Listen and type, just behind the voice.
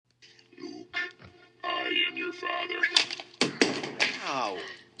Ow.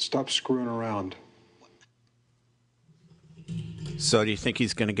 Stop screwing around. So do you think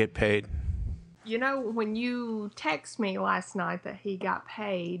he's going to get paid? You know, when you text me last night that he got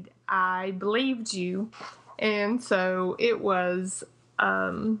paid, I believed you. And so it was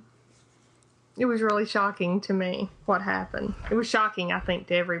really shocking to me what happened. It was shocking, I think,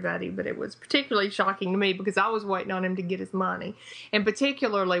 to everybody, but it was particularly shocking to me because I was waiting on him to get his money. And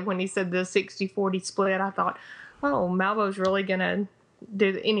particularly when he said the 60-40 split, I thought, oh, Malvo's really going to do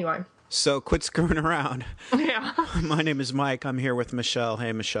it. Anyway. So quit screwing around. Yeah. My name is Mike. I'm here with Michelle.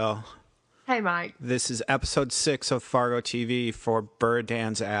 Hey, Michelle. Hey, Mike. This is episode 6 of Fargo TV for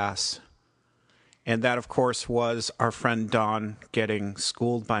Buridan's ass. And that, of course, was our friend Dawn getting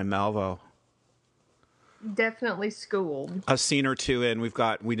schooled by Malvo. Definitely schooled. A scene or two in,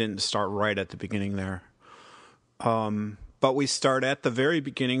 we didn't start right at the beginning there. But we start at the very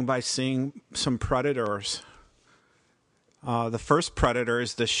beginning by seeing some predators. The first predator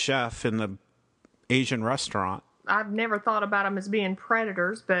is the chef in the Asian restaurant. I've never thought about them as being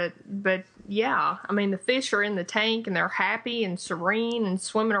predators, but yeah. I mean, the fish are in the tank, and they're happy and serene and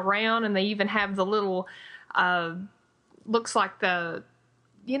swimming around, and they even have the little, looks like the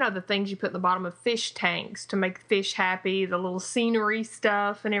things you put in the bottom of fish tanks to make the fish happy, the little scenery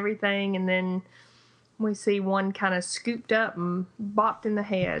stuff and everything, and then we see one kind of scooped up and bopped in the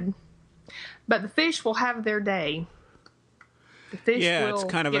head. But the fish will have their day. The fish will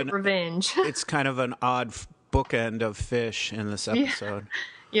get revenge. It's kind of an odd bookend of fish in this episode.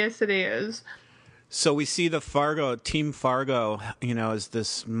 Yeah. Yes, it is. So we see the Team Fargo, as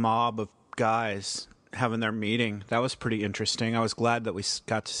this mob of guys having their meeting. That was pretty interesting. I was glad that we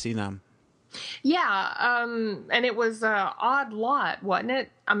got to see them. Yeah, and it was an odd lot, wasn't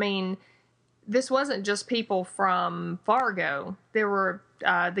it? I mean, this wasn't just people from Fargo. There were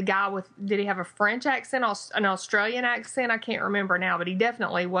the guy with, did he have a French accent, an Australian accent? I can't remember now, but he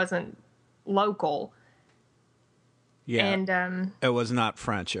definitely wasn't local. Yeah, and it was not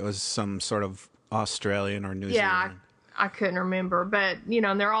French. It was some sort of Australian or New Zealand. I couldn't remember. But,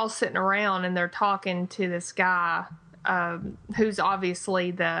 and they're all sitting around and they're talking to this guy who's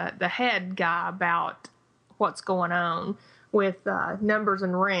obviously the head guy about what's going on with Numbers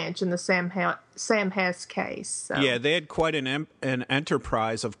and Wrench in the Sam Hess case. So. Yeah, they had quite an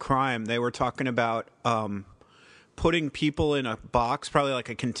enterprise of crime. They were talking about putting people in a box, probably like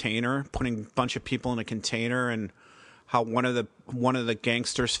a container, putting a bunch of people in a container, and how one of the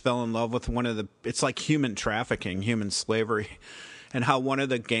gangsters fell in love with it's like human trafficking, human slavery, and how one of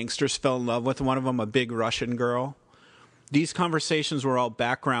the gangsters fell in love with one of them, a big Russian girl. These conversations were all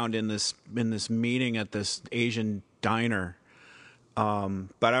background in this meeting at this Asian diner. But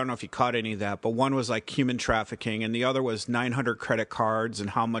I don't know if you caught any of that. But one was like human trafficking, and the other was 900 credit cards and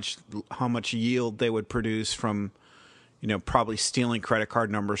how much yield they would produce from, probably stealing credit card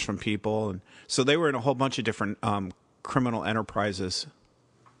numbers from people. And so they were in a whole bunch of different criminal enterprises.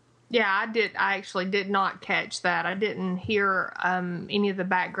 Yeah, I actually did not catch that. I didn't hear any of the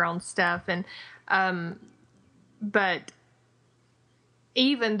background stuff, and but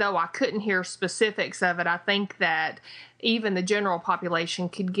even though I couldn't hear specifics of it, I think that even the general population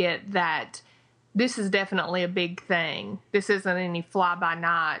could get that this is definitely a big thing. This isn't any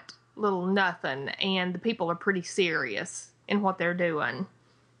fly-by-night little nothing, and the people are pretty serious in what they're doing.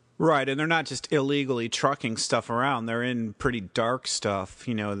 Right, and they're not just illegally trucking stuff around. They're in pretty dark stuff,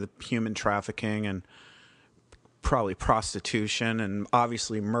 the human trafficking and probably prostitution and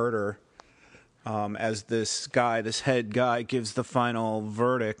obviously murder. As this head guy gives the final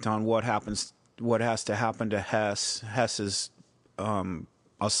verdict on what has to happen to Hess's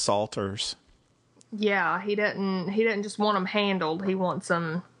assaulters. Yeah, he doesn't just want them handled. He wants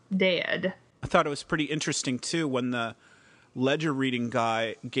them dead. I thought it was pretty interesting too when the ledger reading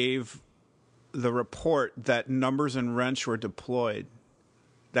guy gave the report that Numbers and Wrench were deployed.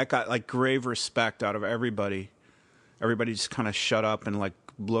 That got like grave respect out of everybody. Everybody just kind of shut up and like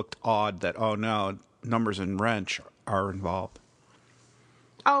looked odd that, oh no, Numbers and Wrench are involved.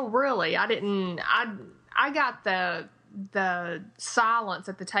 Oh, really? I got the silence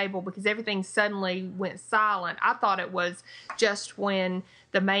at the table because everything suddenly went silent. I thought it was just when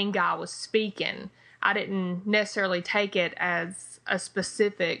the main guy was speaking. I didn't necessarily take it as a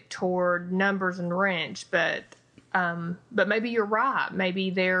specific toward Numbers and Wrench, but maybe you're right. Maybe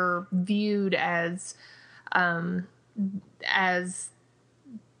they're viewed as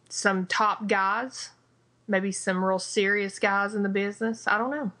some top guys, maybe some real serious guys in the business. I don't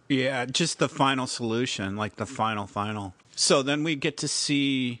know. Yeah, just the final solution, like the final. So then we get to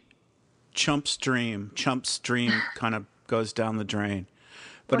see Chump's dream. Chump's dream kind of goes down the drain.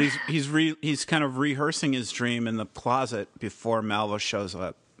 But he's kind of rehearsing his dream in the closet before Malvo shows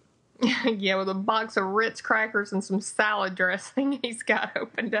up. Yeah, with a box of Ritz crackers and some salad dressing he's got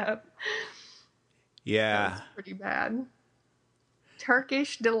opened up. Yeah. That's pretty bad.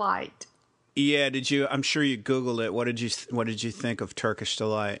 Turkish Delight. Yeah, I'm sure you Googled it. What did you think of Turkish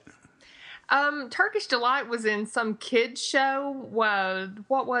Delight? Turkish Delight was in some kids show.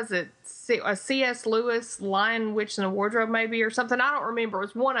 What was it? A C.S. Lewis, Lion, Witch, and the Wardrobe, maybe, or something. I don't remember. It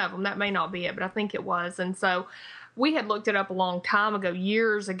was one of them. That may not be it, but I think it was. And so we had looked it up a long time ago,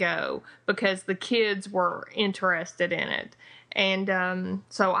 years ago, because the kids were interested in it. And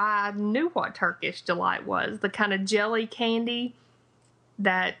so I knew what Turkish Delight was. The kind of jelly candy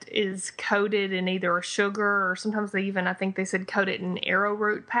that is coated in either a sugar or sometimes they even, I think they said, coat it in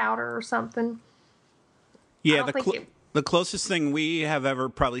arrowroot powder or something. Yeah, the closest thing we have ever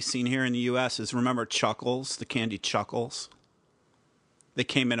probably seen here in the U.S. is, remember Chuckles, the candy Chuckles? They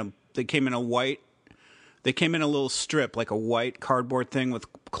came in a little strip, like a white cardboard thing with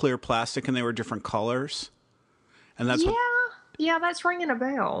clear plastic, and they were different colors. And that's that's ringing a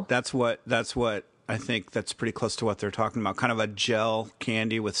bell. That's what I think that's pretty close to what they're talking about. Kind of a gel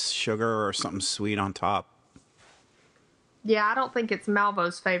candy with sugar or something sweet on top. Yeah, I don't think it's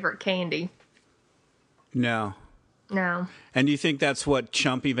Malvo's favorite candy. No. And do you think that's what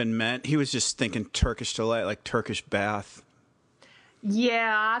Chump even meant? He was just thinking Turkish Delight, like Turkish bath.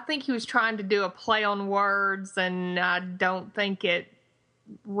 Yeah, I think he was trying to do a play on words, and I don't think it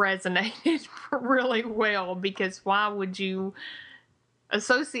resonated really well, because why would you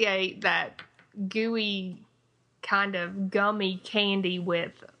associate that gooey kind of gummy candy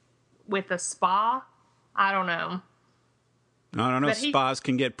with a spa? I don't know. But spas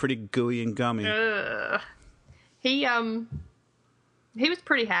can get pretty gooey and gummy. He was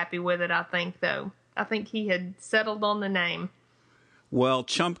pretty happy with it, I think, though. I think he had settled on the name. Well,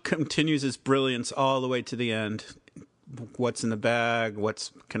 Chump continues his brilliance all the way to the end. What's in the bag?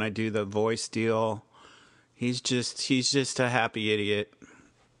 Can I do the voice deal? He's just a happy idiot.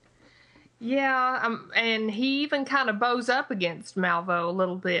 Yeah, and he even kind of bows up against Malvo a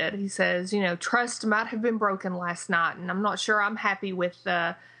little bit. He says, trust might have been broken last night, and I'm not sure I'm happy with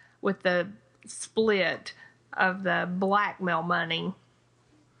the split of the blackmail money.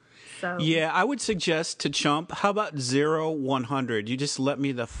 So yeah, I would suggest to Chump, how about 0-100? You just let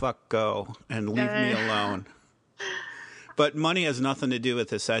me the fuck go and leave me alone. But money has nothing to do with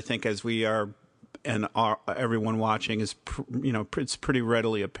this, I think, as we are, and everyone watching is, it's pretty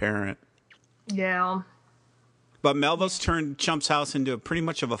readily apparent. Yeah. But Malvo's turned Chump's house into pretty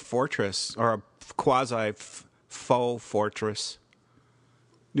much of a fortress, or a quasi-faux fortress.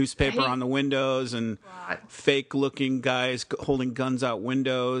 Newspaper on the windows, and fake-looking guys holding guns out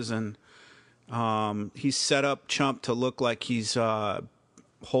windows, and he's set up Chump to look like he's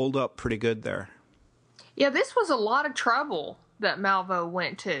holed up pretty good there. Yeah, this was a lot of trouble that Malvo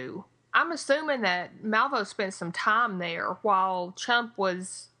went to. I'm assuming that Malvo spent some time there while Chump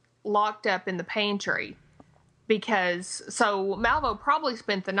was locked up in the pantry, so Malvo probably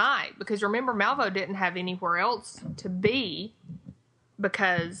spent the night, because remember, Malvo didn't have anywhere else to be,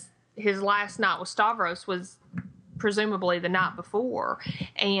 because his last night with Stavros was presumably the night before.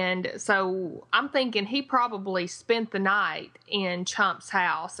 And so I'm thinking he probably spent the night in Chump's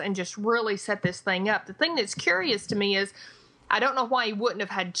house and just really set this thing up. The thing that's curious to me is, I don't know why he wouldn't have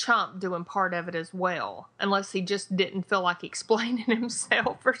had Chump doing part of it as well, unless he just didn't feel like explaining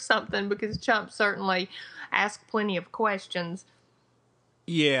himself or something, because Chump certainly asked plenty of questions.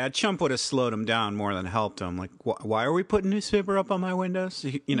 Yeah, Chump would have slowed him down more than helped him. Like, why are we putting newspaper up on my windows?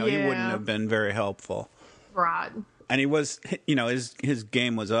 He wouldn't have been very helpful. Right. And he was, his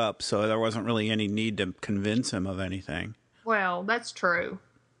game was up, so there wasn't really any need to convince him of anything. Well, that's true.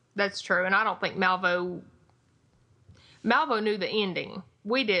 And I don't think Malvo knew the ending.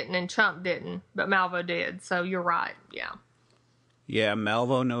 We didn't, and Chump didn't, but Malvo did. So you're right. Yeah. Yeah,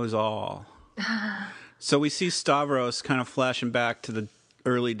 Malvo knows all. So we see Stavros kind of flashing back to the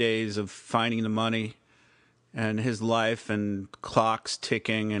early days of finding the money and his life and clocks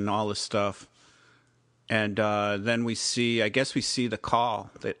ticking and all this stuff. And then we see the call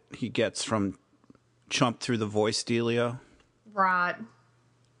that he gets from Chump through the voice dealio. Right.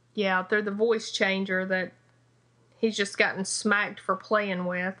 Yeah, through the voice changer that he's just gotten smacked for playing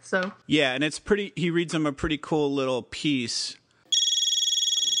with. So yeah, and he reads him a pretty cool little piece.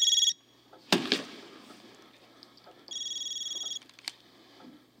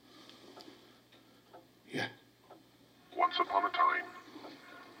 Yeah. Once upon a time,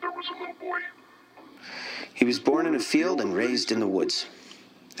 there was a little boy. He was born in a field and raised in the woods,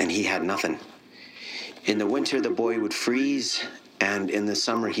 and he had nothing. In the winter, the boy would freeze, and in the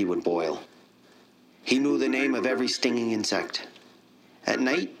summer he would boil. He knew the name of every stinging insect. At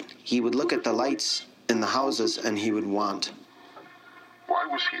night, he would look at the lights in the houses and he would want. Why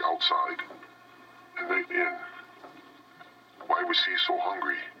was he outside and they in? Why was he so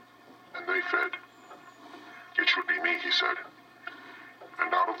hungry and they fed? It should be me, he said.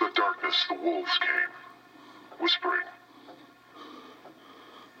 And out of the darkness the wolves came, whispering.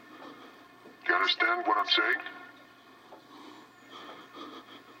 Do you understand what I'm saying?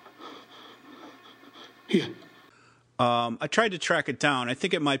 Yeah. I tried to track it down. I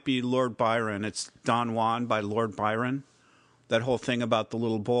think it might be Lord Byron. It's Don Juan by Lord Byron. That whole thing about the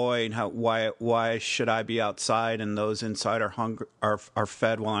little boy and how why should I be outside and those inside are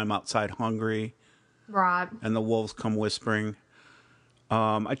fed while I'm outside hungry. Right. And the wolves come whispering.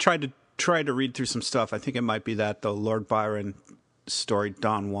 I tried to read through some stuff. I think it might be that though. Lord Byron story,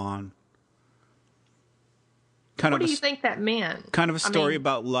 Don Juan. What do you think that meant? Kind of a story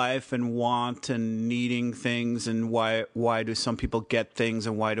about life and want and needing things and why do some people get things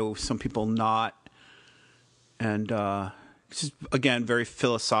and why do some people not. And it's just, again, very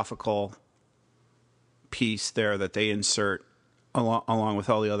philosophical piece there that they insert along with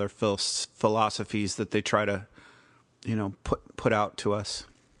all the other philosophies that they try to, put out to us.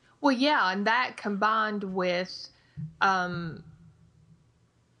 Well, yeah, and that combined with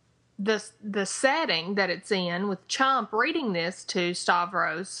the setting that it's in, with Chump reading this to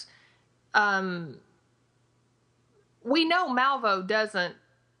Stavros, we know Malvo doesn't.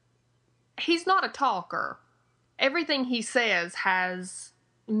 He's not a talker. Everything he says has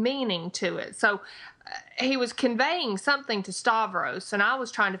meaning to it. So he was conveying something to Stavros, and I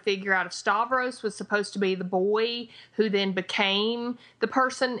was trying to figure out if Stavros was supposed to be the boy who then became the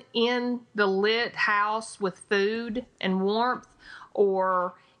person in the lit house with food and warmth,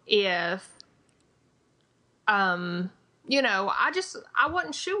 or if, I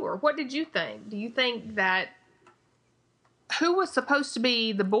wasn't sure. What did you think? Do you think that who was supposed to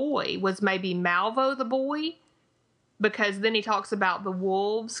be the boy? Was maybe Malvo the boy? Because then he talks about the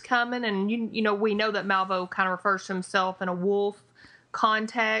wolves coming, and we know that Malvo kind of refers to himself in a wolf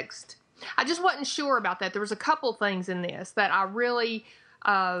context. I just wasn't sure about that. There was a couple things in this that I really,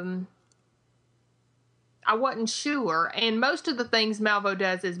 I wasn't sure. And most of the things Malvo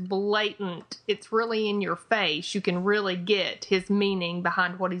does is blatant. It's really in your face. You can really get his meaning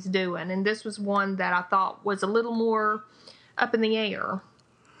behind what he's doing. And this was one that I thought was a little more up in the air.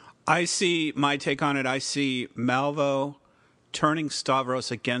 I see my take on it. I see Malvo turning Stavros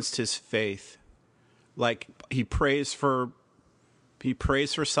against his faith. Like he prays for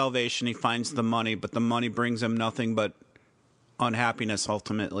salvation. He finds the money, but the money brings him nothing but unhappiness.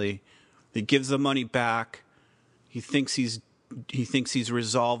 Ultimately, he gives the money back. He thinks he's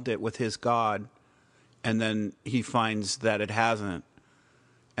resolved it with his God, and then he finds that it hasn't.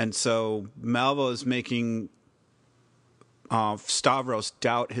 And so Malvo is making Stavros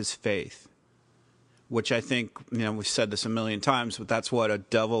doubt his faith, which I think, we've said this a million times, but that's what a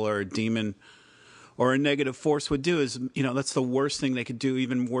devil or a demon or a negative force would do is, that's the worst thing they could do.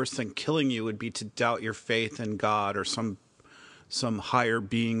 Even worse than killing you would be to doubt your faith in God or some higher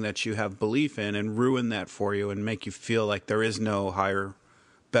being that you have belief in and ruin that for you and make you feel like there is no higher,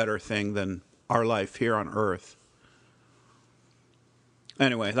 better thing than our life here on earth.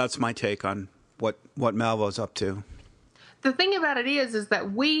 Anyway, that's my take on what Malvo's up to. The thing about it is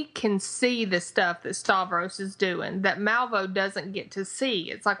that we can see the stuff that Stavros is doing that Malvo doesn't get to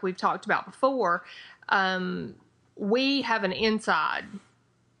see. It's like we've talked about before. We have an insight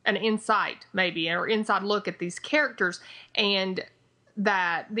maybe, or inside look at these characters, and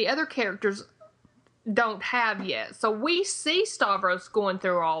that the other characters don't have yet. So we see Stavros going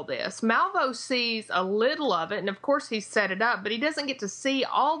through all this. Malvo sees a little of it, and of course he's set it up, but he doesn't get to see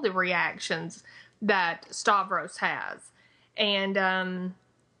all the reactions that Stavros has. And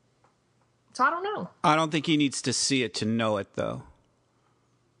so I don't know. I don't think he needs to see it to know it, though.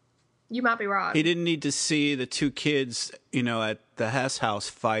 You might be right. He didn't need to see the two kids, at the Hess house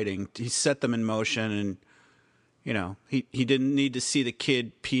fighting. He set them in motion, and, he didn't need to see the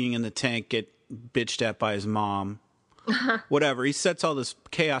kid peeing in the tank get bitched at by his mom. Whatever. He sets all this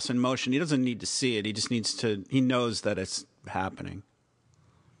chaos in motion. He doesn't need to see it. He just needs to, he knows that it's happening.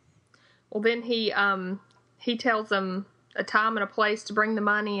 Well, then he tells them a time and a place to bring the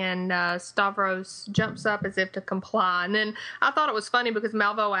money, and Stavros jumps up as if to comply. And then I thought it was funny because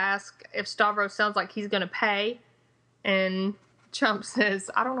Malvo asked if Stavros sounds like he's going to pay, and Chump says,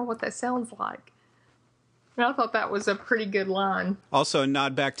 I don't know what that sounds like. And I thought that was a pretty good line. Also, a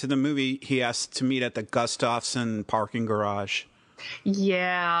nod back to the movie, he asked to meet at the Gustafson parking garage.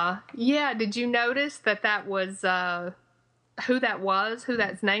 Yeah. Did you notice that was who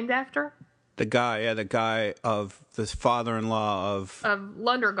that's named after? The guy of the father-in-law of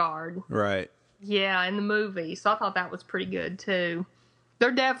Lundergaard. Right. Yeah, in the movie. So I thought that was pretty good, too.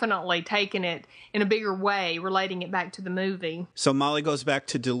 They're definitely taking it in a bigger way, relating it back to the movie. So Molly goes back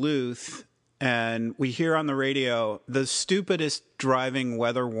to Duluth, and we hear on the radio the stupidest driving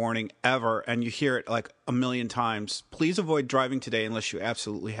weather warning ever, and you hear it like a million times. Please avoid driving today unless you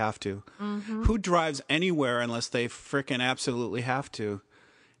absolutely have to. Mm-hmm. Who drives anywhere unless they frickin' absolutely have to?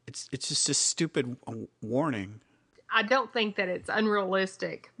 It's just a stupid warning. I don't think that it's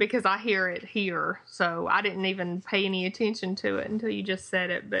unrealistic because I hear it here, so I didn't even pay any attention to it until you just said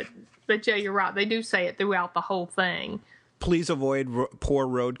it. But yeah, you're right. They do say it throughout the whole thing. Please avoid poor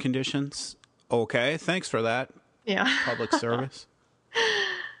road conditions. Okay, thanks for that. Yeah. Public service.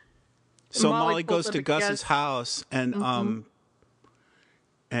 So Molly goes to Gus's house, and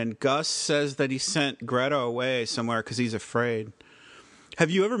and Gus says that he sent Greta away somewhere because he's afraid. Have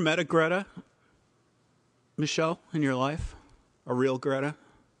you ever met a Greta, Michelle, in your life? A real Greta?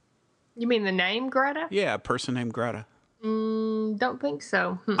 You mean the name Greta? Yeah, a person named Greta. Don't think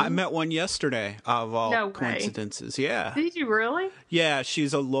so. I met one yesterday, of all coincidences. Yeah. Did you really? Yeah,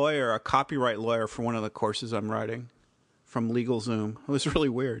 she's a lawyer, a copyright lawyer for one of the courses I'm writing from LegalZoom. It was really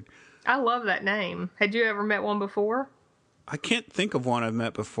weird. I love that name. Had you ever met one before? I can't think of one I've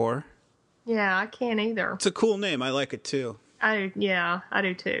met before. Yeah, I can't either. It's a cool name. I like it too. I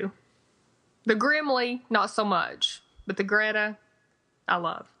do too. The Grimley, not so much. But the Greta, I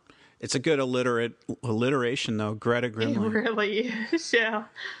love. It's a good alliteration, though. Greta Grimley. It really is, yeah.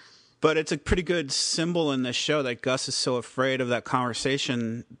 But it's a pretty good symbol in this show that Gus is so afraid of that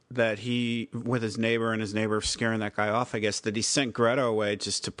conversation that he, with his neighbor, and his neighbor scaring that guy off, I guess, that he sent Greta away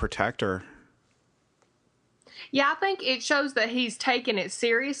just to protect her. Yeah, I think it shows that he's taking it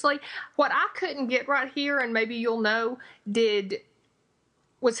seriously. What I couldn't get right here, and maybe you'll know,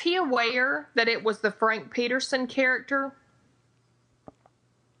 was he aware that it was the Frank Peterson character,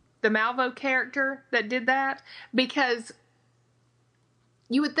 the Malvo character, that did that? Because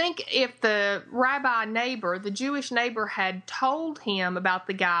you would think if the rabbi neighbor, the Jewish neighbor, had told him about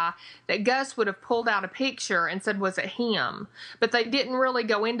the guy, that Gus would have pulled out a picture and said, was it him? But they didn't really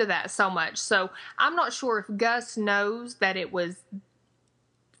go into that so much. So I'm not sure if Gus knows that it was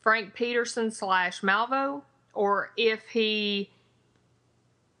Frank Peterson / Malvo, or if he...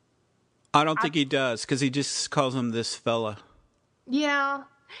 I don't think he does, because he just calls him this fella. Yeah,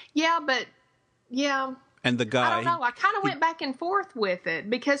 but... Yeah... And the guy... I don't know. I kind of went back and forth with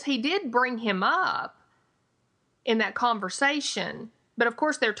it because he did bring him up in that conversation. But, of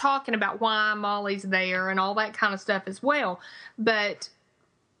course, they're talking about why Molly's there and all that kind of stuff as well. But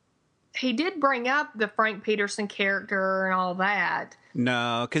he did bring up the Frank Peterson character and all that.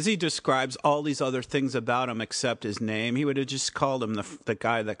 No, because he describes all these other things about him except his name. He would have just called him the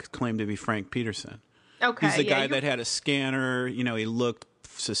guy that claimed to be Frank Peterson. Okay. He's the guy that had a scanner. You know, he looked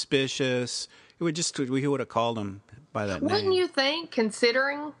suspicious. We would have called him by that name. Wouldn't you think,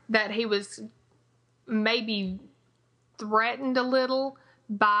 considering that he was maybe threatened a little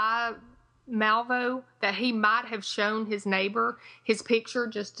by Malvo, that he might have shown his neighbor his picture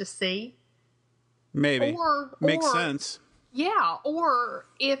just to see? Maybe. Makes sense. Yeah, or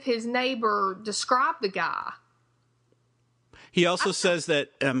if his neighbor described the guy. He also says that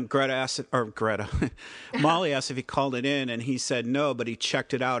Molly asked if he called it in, and he said no, but he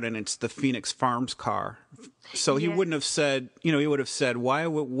checked it out, and it's the Phoenix Farms car. So he wouldn't have said, he would have said, why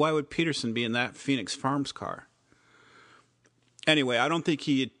would Peterson be in that Phoenix Farms car? Anyway, I don't think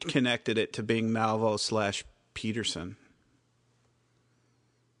he had connected it to being Malvo / Peterson.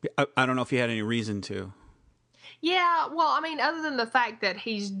 I don't know if he had any reason to. Yeah, well, I mean, other than the fact that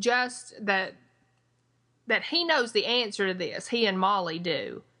he's just that he knows the answer to this. He and Molly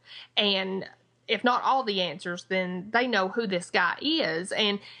do. And if not all the answers, then they know who this guy is.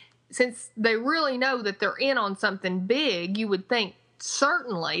 And since they really know that they're in on something big, you would think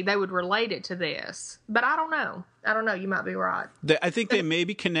certainly they would relate it to this. But I don't know. You might be right. I think they may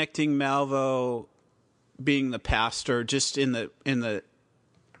be connecting Malvo being the pastor just in the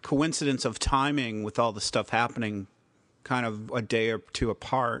coincidence of timing with all the stuff happening kind of a day or two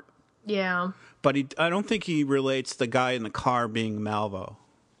apart. Yeah. But I don't think he relates the guy in the car being Malvo.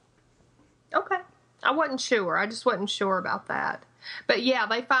 Okay. I wasn't sure. I just wasn't sure about that. But yeah,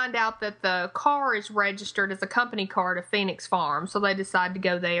 they find out that the car is registered as a company car to Phoenix Farm. So they decide to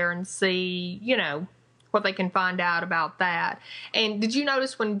go there and see, what they can find out about that. And did you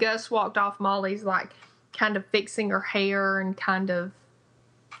notice when Gus walked off, Molly's like kind of fixing her hair and kind of,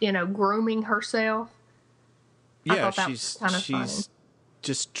 grooming herself? Yeah, she's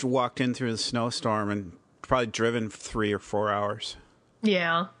just walked in through the snowstorm and probably driven 3 or 4 hours.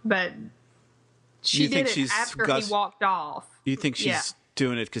 Yeah, but she did it after he walked off. You think she's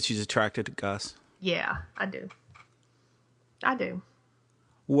doing it because she's attracted to Gus? Yeah, I do. I do.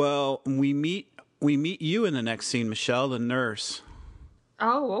 Well, we meet you in the next scene, Michelle, the nurse.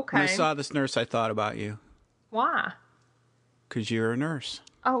 Oh, okay. When I saw this nurse, I thought about you. Why? Because you're a nurse.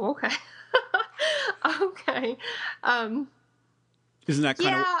 Oh, okay. Okay. Isn't that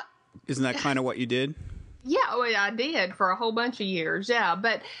kind of what you did? Yeah, well, I did for a whole bunch of years. Yeah,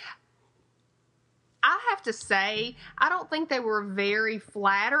 but I have to say, I don't think they were very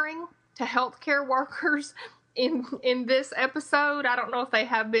flattering to healthcare workers in this episode. I don't know if they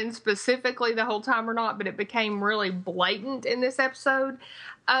have been specifically the whole time or not, but it became really blatant in this episode.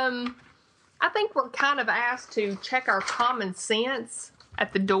 I think we're kind of asked to check our common sense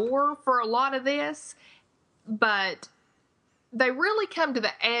at the door for a lot of this, but they really come to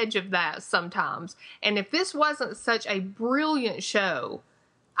the edge of that sometimes. And if this wasn't such a brilliant show,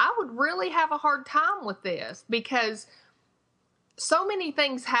 I would really have a hard time with this, because so many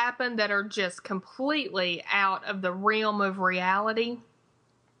things happen that are just completely out of the realm of reality.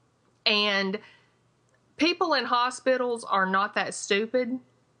 And people in hospitals are not that stupid.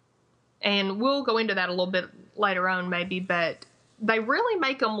 And we'll go into that a little bit later on maybe, but they really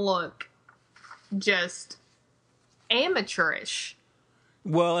make them look just amateurish.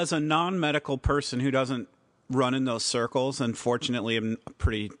 Well, as a non-medical person who doesn't run in those circles, and fortunately I'm a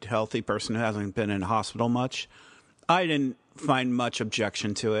pretty healthy person who hasn't been in a hospital much, I didn't find much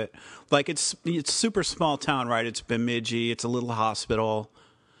objection to it. Like, it's super small town, right? It's Bemidji. It's a little hospital.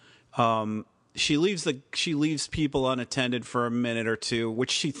 She leaves people unattended for a minute or two,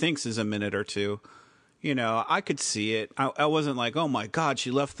 which she thinks is a minute or two. You know, I could see it. I wasn't like, oh my God,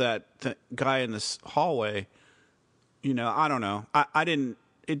 she left that guy in this hallway. You know, I don't know.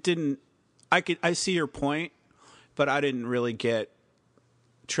 I see your point, but I didn't really get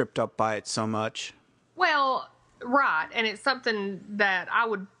tripped up by it so much. Well, right. And it's something that I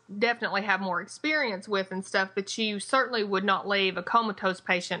would definitely have more experience with and stuff, but you certainly would not leave a comatose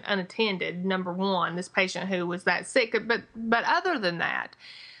patient unattended, number one, this patient who was that sick. But other than that,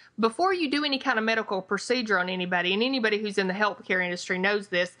 before you do any kind of medical procedure on anybody, and anybody who's in the healthcare industry knows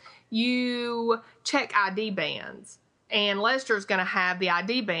this, you check ID bands. And Lester's going to have the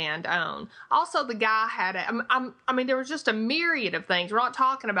ID band on. Also, the guy had there was just a myriad of things. We're not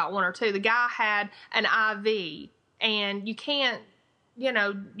talking about one or two. The guy had an IV, and you can't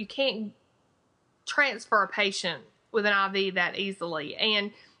transfer a patient with an IV that easily.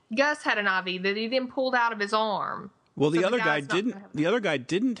 And Gus had an IV that he then pulled out of his arm. Well, the other guy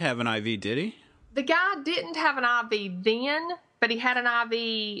didn't have an IV, did he? The guy didn't have an IV then, but he had an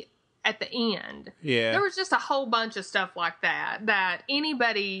IV at the end. Yeah. There was just a whole bunch of stuff like that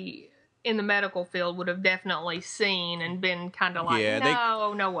anybody in the medical field would have definitely seen and been kind of like,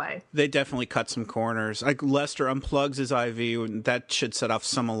 no way. They definitely cut some corners. Like, Lester unplugs his IV, and that should set off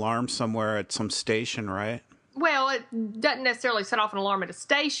some alarm somewhere at some station, right? Well, it doesn't necessarily set off an alarm at a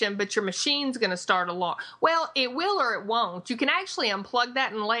station, but your machine's going to start alarm. Well, it will or it won't. You can actually unplug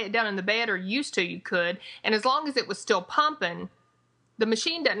that and lay it down in the bed, or used to you could, and as long as it was still pumping, the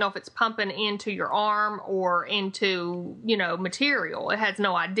machine doesn't know if it's pumping into your arm or into, material. It has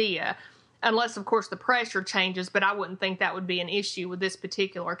no idea, unless, of course, the pressure changes, but I wouldn't think that would be an issue with this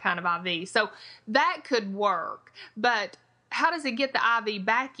particular kind of IV. So that could work, but how does it get the IV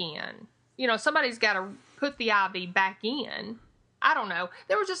back in? Somebody's got to put the IV back in. I don't know.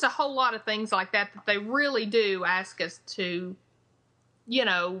 There was just a whole lot of things like that they really do ask us to,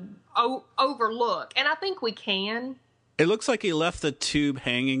 overlook. And I think we can. It looks like he left the tube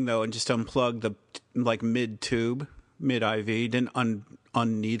hanging, though, and just unplugged the, mid-tube, mid-IV. Didn't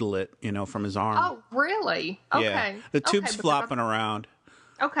unneedle it, from his arm. Oh, really? Okay. Yeah. The tube's flopping around.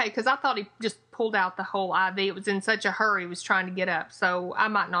 Okay, because I thought he just pulled out the whole IV. It was in such a hurry, he was trying to get up, so I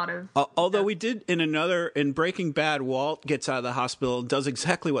might not have. Although we did in Breaking Bad, Walt gets out of the hospital, does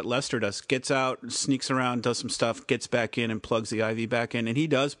exactly what Lester does. Gets out, sneaks around, does some stuff, gets back in, and plugs the IV back in. And he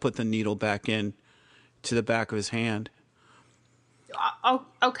does put the needle back in to the back of his hand.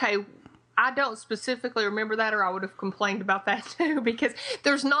 Okay. I don't specifically remember that, or I would have complained about that too, because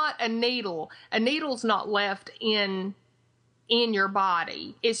there's not a needle. A needle's not left in your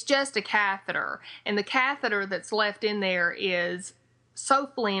body. It's just a catheter. And the catheter that's left in there is so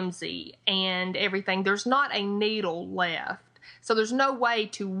flimsy and everything. There's not a needle left. So there's no way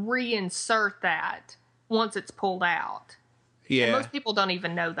to reinsert that once it's pulled out. Yeah. And most people don't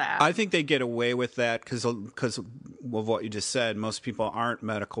even know that. I think they get away with that because of what you just said. Most people aren't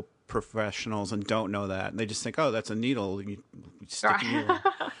medical professionals and don't know that. And they just think, oh, that's a needle. You stick a needle.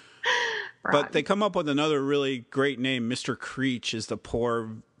 Right. But they come up with another really great name. Mr. Creech is the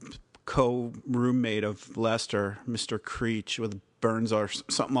poor co-roommate of Lester, Mr. Creech, with burns or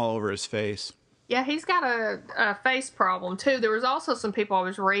something all over his face. Yeah, he's got a face problem, too. There was also some people I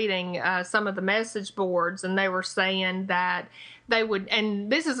was reading some of the message boards, and they were saying that they would,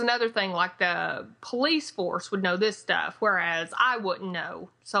 and this is another thing, like the police force would know this stuff, whereas I wouldn't know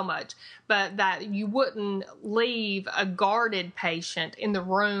so much, but that you wouldn't leave a guarded patient in the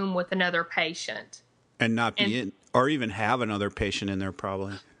room with another patient. And not be in, or even have another patient in there,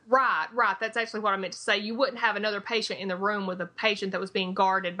 probably. Right. That's actually what I meant to say. You wouldn't have another patient in the room with a patient that was being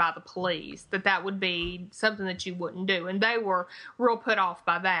guarded by the police. That would be something that you wouldn't do. And they were real put off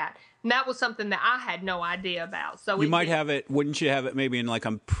by that. And that was something that I had no idea about. So you might have it, wouldn't you have it maybe in like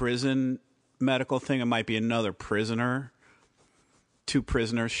a prison medical thing? It might be another prisoner, two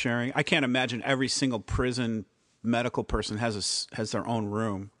prisoners sharing. I can't imagine every single prison medical person has their own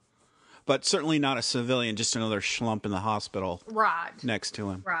room. But certainly not a civilian, just another schlump in the hospital next to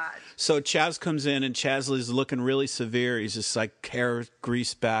him. Right. So Chaz comes in, and Chaz is looking really severe. He's just like hair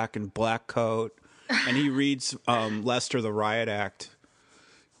greased back and black coat. And he reads Lester the Riot Act.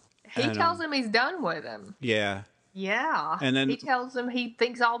 He tells him he's done with him. Yeah. Yeah. And then he tells him he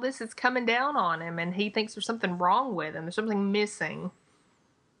thinks all this is coming down on him, and he thinks there's something wrong with him. There's something missing.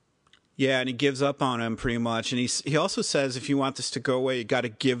 Yeah, and he gives up on him pretty much. And he also says, if you want this to go away, you got to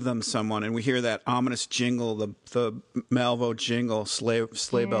give them someone. And we hear that ominous jingle, the Malvo jingle,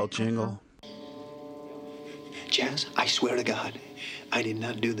 sleigh bell jingle. Chaz, I swear to God, I did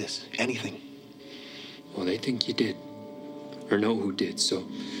not do this. Anything. Well, they think you did. Or know who did, so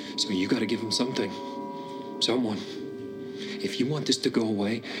you got to give them something. Someone. If you want this to go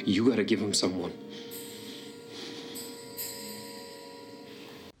away, you got to give them someone.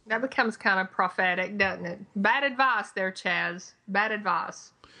 That becomes kind of prophetic, doesn't it? Bad advice there, Chaz. Bad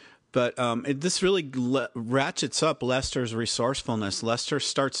advice. But this really ratchets up Lester's resourcefulness. Lester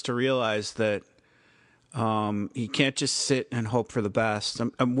starts to realize that he can't just sit and hope for the best.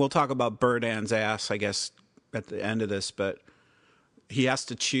 We'll talk about Buridan's ass, I guess, at the end of this, but he has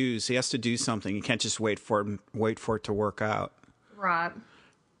to choose. He has to do something. He can't just wait for it to work out. Right.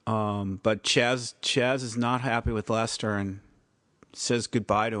 But Chaz is not happy with Lester and says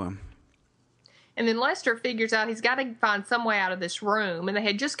goodbye to him. And then Lester figures out he's got to find some way out of this room. And they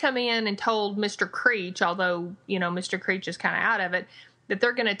had just come in and told Mr. Creech, although, Mr. Creech is kind of out of it, that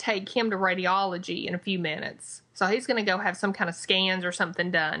they're going to take him to radiology in a few minutes. So he's going to go have some kind of scans or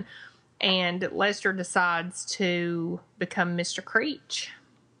something done. And Lester decides to become Mr. Creech.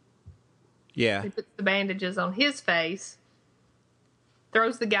 Yeah. He puts the bandages on his face,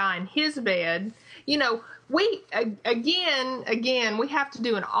 throws the guy in his bed. We have to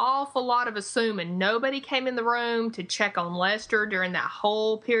do an awful lot of assuming. Nobody came in the room to check on Lester during that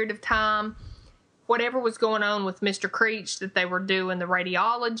whole period of time. Whatever was going on with Mr. Creech that they were doing the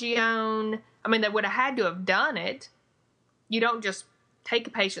radiology on, they would have had to have done it. You don't just take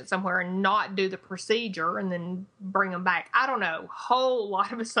a patient somewhere and not do the procedure and then bring them back. I don't know. Whole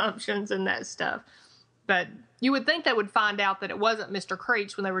lot of assumptions in that stuff. But you would think they would find out that it wasn't Mr.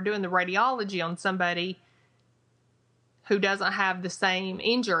 Creech when they were doing the radiology on somebody who doesn't have the same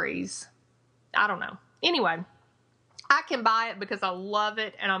injuries. I don't know. Anyway, I can buy it because I love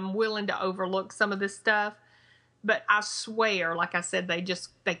it and I'm willing to overlook some of this stuff. But I swear, like I said,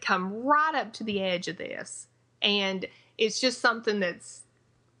 they come right up to the edge of this. And it's just something that's...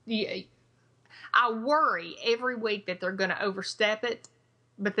 I worry every week that they're going to overstep it,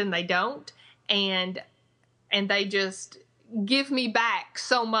 but then they don't. And they just give me back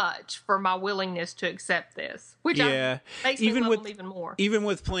so much for my willingness to accept this, which makes me love them even more. Even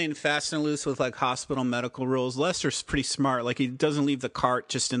with playing fast and loose with like hospital medical rules, Lester's pretty smart. Like he doesn't leave the cart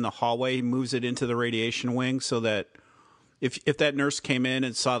just in the hallway; he moves it into the radiation wing so that if that nurse came in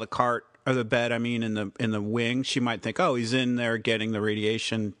and saw the cart or the bed, in the wing, she might think, "Oh, he's in there getting the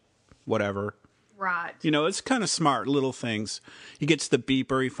radiation, whatever." Right. It's kind of smart little things. He gets the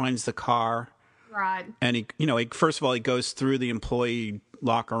beeper, he finds the car. Right. And he first of all, he goes through the employee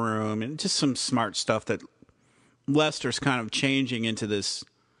locker room and just some smart stuff that Lester's kind of changing into this,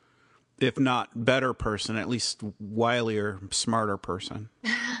 if not better person, at least wilier, smarter person.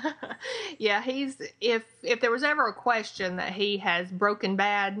 Yeah, if there was ever a question that he has broken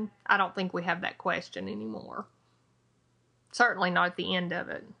bad, I don't think we have that question anymore. Certainly not at the end of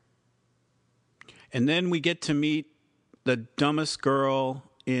it. And then we get to meet the dumbest girl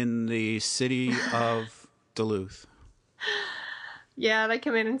in the city of Duluth. Yeah, they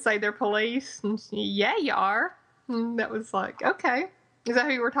come in and say they're police. And yeah, you are. And that was like, okay. Is that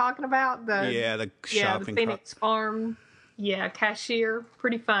who you were talking about? The shopping the Phoenix Farm. Yeah, cashier.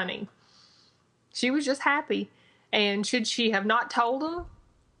 Pretty funny. She was just happy. And should she have not told him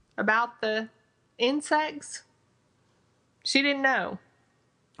about the insects? She didn't know.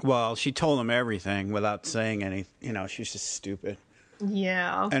 Well, she told him everything without saying anything. You know, she's just stupid.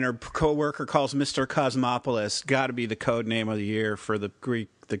 Yeah. And her coworker calls Mr. Cosmopolis. Got to be the code name of the year for the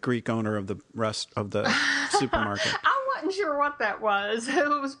Greek owner of the rest of the supermarket. I wasn't sure what that was. It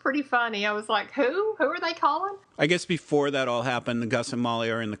was pretty funny. I was like, who? Who are they calling? I guess before that all happened, Gus and Molly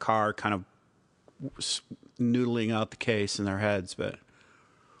are in the car kind of noodling out the case in their heads. But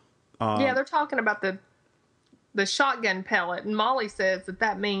yeah, they're talking about the shotgun pellet. And Molly says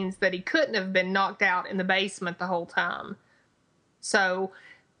that means that he couldn't have been knocked out in the basement the whole time. So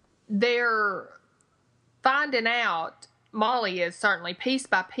they're finding out, Molly is certainly piece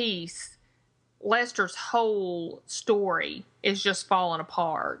by piece, Lester's whole story is just falling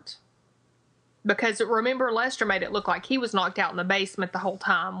apart. Because remember, Lester made it look like he was knocked out in the basement the whole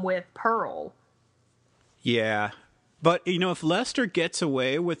time with Pearl. yeah. But, you know, if Lester gets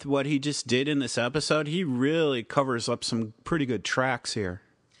away with what he just did in this episode, he really covers up some pretty good tracks here.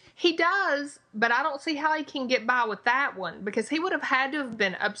 He does, but I don't see how he can get by with that one, because he would have had to have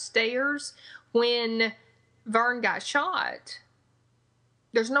been upstairs when Vern got shot.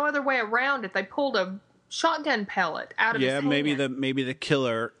 There's no other way around it. They pulled a shotgun pellet out of his hand. Yeah, maybe the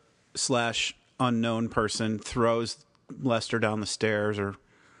killer / unknown person throws Lester down the stairs or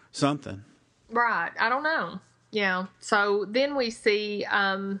something. Right. I don't know. Yeah. So then we see,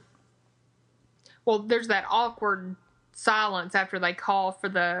 there's that awkward silence after they call for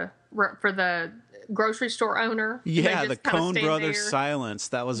the grocery store owner. Yeah, the Coen Brothers silence.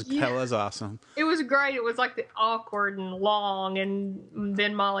 That was awesome. It was great. It was like the awkward and long, and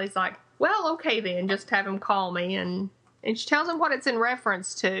then Molly's like, well, okay then, just have him call me, and she tells him what it's in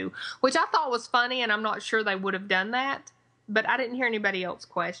reference to, which I thought was funny, and I'm not sure they would have done that, but I didn't hear anybody else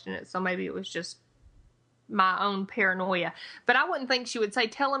question it, so maybe it was just my own paranoia. But I wouldn't think she would say,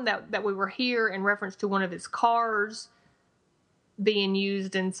 tell him that we were here in reference to one of his cars being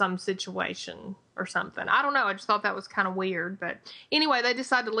used in some situation or something. I don't know. I just thought that was kind of weird. But anyway, they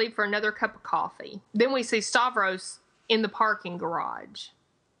decide to leave for another cup of coffee. Then we see Stavros in the parking garage.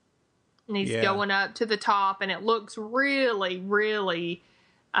 And he's going up to the top, and it looks really, really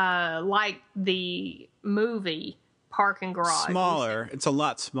like the movie parking garage. Smaller. It's a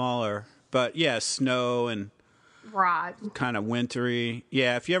lot smaller. But yeah, snow and right, kind of wintry.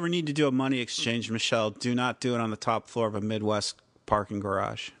 Yeah, if you ever need to do a money exchange, Michelle, do not do it on the top floor of a Midwest parking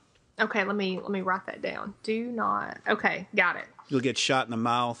garage. Okay, let me write that down. Do not. Okay, got it. You'll get shot in the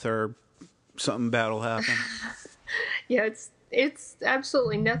mouth or something bad will happen. Yeah, it's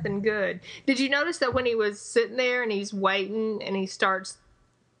absolutely nothing good. Did you notice that when he was sitting there and he's waiting and he starts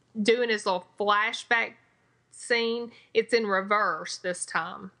doing his little flashback scene, it's in reverse this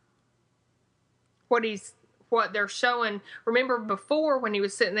time. What they're showing, remember before when he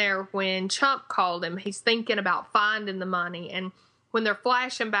was sitting there when Chump called him, he's thinking about finding the money, and when they're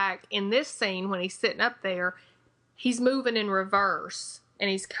flashing back in this scene when he's sitting up there, he's moving in reverse and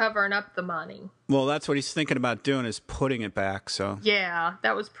he's covering up the money. Well, that's what he's thinking about doing, is putting it back. So yeah,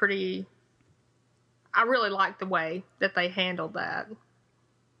 that was pretty. I really liked the way that they handled that.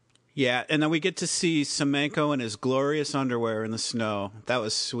 Yeah, and then we get to see Semenko in his glorious underwear in the snow. That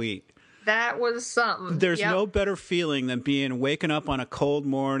was sweet. That was something. There's no better feeling than waking up on a cold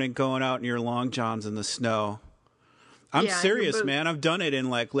morning, going out in your long johns in the snow. I'm serious, man. I've done it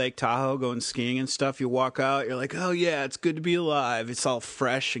in like Lake Tahoe, going skiing and stuff. You walk out, you're like, oh yeah, it's good to be alive. It's all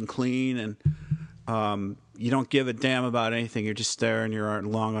fresh and clean, and you don't give a damn about anything. You're just there in your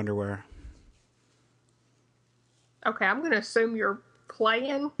long underwear. Okay, I'm going to assume you're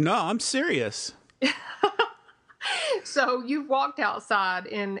playing. No, I'm serious. So you've walked outside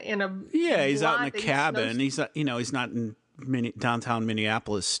in a he's out in the cabin. He's not, he's not in downtown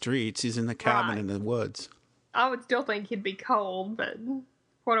Minneapolis streets. He's in the cabin in the woods. I would still think he'd be cold, but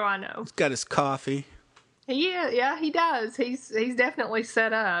what do I know? He's got his coffee. Yeah, he does. He's definitely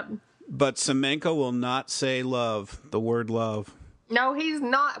set up. But Semenko will not say love, the word love. No, he's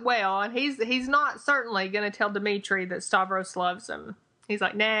not. Well, and he's not certainly going to tell Dimitri that Stavros loves him. He's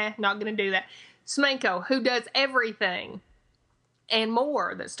like, nah, not going to do that. Semenko, who does everything and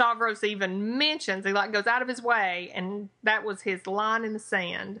more that Stavros even mentions, he goes out of his way, and that was his line in the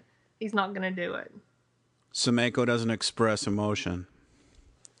sand. He's not going to do it. Semenko doesn't express emotion.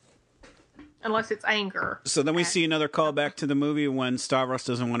 Unless it's anger. So then we see another callback to the movie when Stavros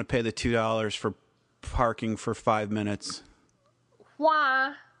doesn't want to pay the $2 for parking for 5 minutes.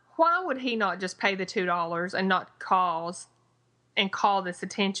 Why? Why would he not just pay the $2 and not call this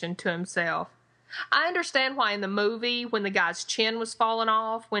attention to himself? I understand why in the movie, when the guy's chin was falling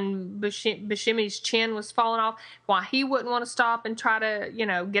off, when Buscemi's chin was falling off, why he wouldn't want to stop and try to,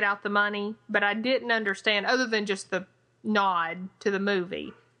 get out the money. But I didn't understand, other than just the nod to the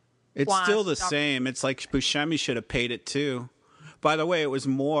movie. It's still the same. It's like Buscemi should have paid it too. By the way, it was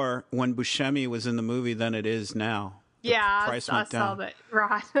more when Buscemi was in the movie than it is now. I saw that.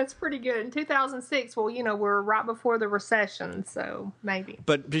 Right. That's pretty good. In 2006, well, we're right before the recession, so maybe.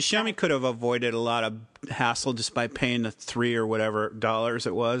 But Buscemi could have avoided a lot of hassle just by paying the $3 or whatever dollars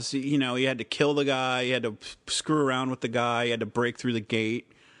it was. He had to kill the guy. He had to screw around with the guy. He had to break through the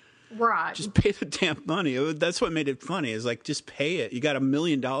gate. Right. Just pay the damn money. That's what made it funny. Is like, just pay it. You got $1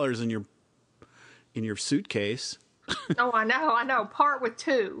 million in your suitcase. Oh, I know. Part with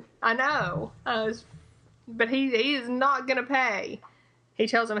two. I know. But he is not going to pay. He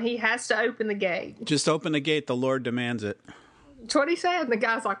tells him he has to open the gate. Just open the gate. The Lord demands it. That's what he said. And the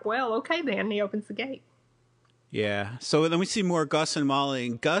guy's like, well, okay then. And he opens the gate. Yeah. So then we see more Gus and Molly.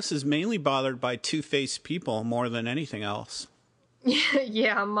 And Gus is mainly bothered by two-faced people more than anything else.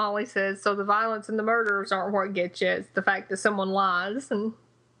 Yeah, Molly says, so the violence and the murders aren't what gets you. It's the fact that someone lies and,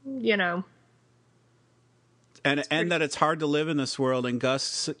 And that it's hard to live in this world, and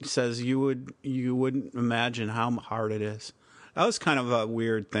Gus says you wouldn't imagine how hard it is. That was kind of a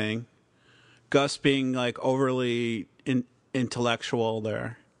weird thing. Gus being like overly intellectual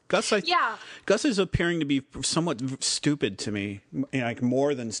there. Gus is appearing to be somewhat stupid to me, like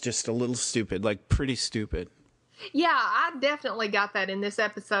more than just a little stupid, like pretty stupid. Yeah, I definitely got that in this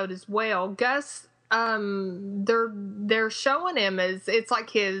episode as well. Gus. They're showing him as it's like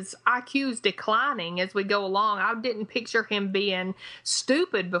his IQ's declining as we go along. I didn't picture him being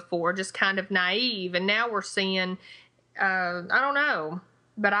stupid before, just kind of naive, and now we're seeing I don't know,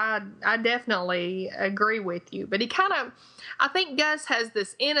 but I definitely agree with you. But I think Gus has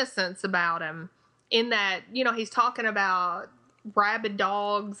this innocence about him in that, he's talking about rabid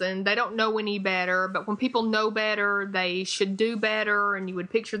dogs and they don't know any better, but when people know better, they should do better, and you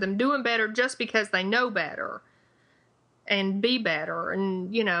would picture them doing better just because they know better and be better,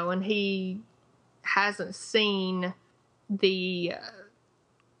 and and he hasn't seen the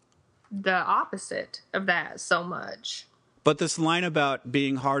opposite of that so much. But this line about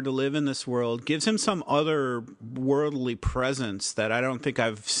being hard to live in this world gives him some other worldly presence that I don't think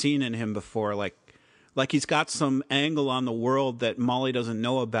I've seen in him before, like he's got some angle on the world that Molly doesn't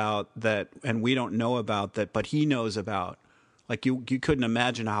know about, and we don't know about, but he knows about. Like you couldn't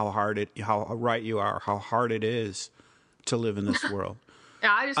imagine how right you are, how hard it is to live in this world.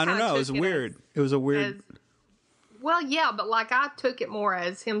 Yeah, I don't know. It was weird. It was a weird. Well, yeah, but I took it more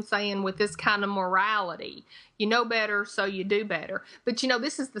as him saying with this kind of morality, you know better, so you do better. But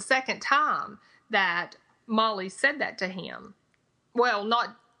this is the second time that Molly said that to him. Well,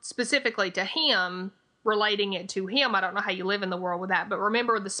 not specifically to him, relating it to him. I don't know how you live in the world with that, but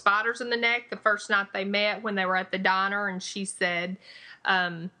remember the spiders in the neck the first night they met when they were at the diner, and she said,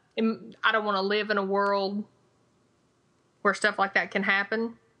 I don't want to live in a world where stuff like that can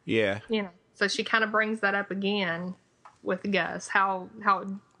happen. Yeah. So she kind of brings that up again with Gus, how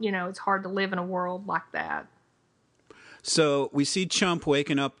it's hard to live in a world like that. So we see Chump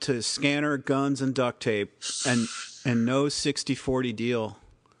waking up to scanner, guns, and duct tape, and no 60-40 deal.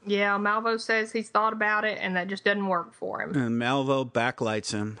 Yeah, Malvo says he's thought about it, and that just doesn't work for him. And Malvo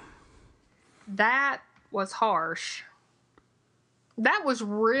backlights him. That was harsh. That was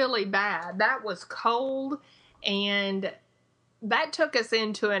really bad. That was cold, and that took us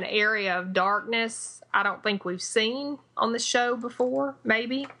into an area of darkness I don't think we've seen on the show before,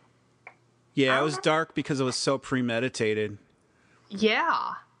 maybe. Yeah, it was dark because it was so premeditated.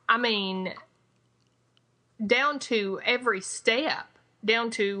 Yeah. I mean, down to every step.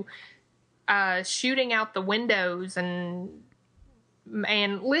 Down to shooting out the windows and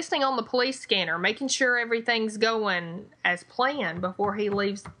listening on the police scanner, making sure everything's going as planned before he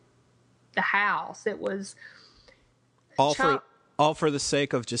leaves the house. It was all for the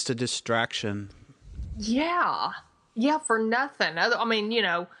sake of just a distraction. Yeah, for nothing. I mean,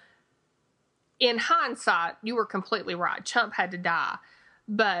 in hindsight, you were completely right. Chump had to die,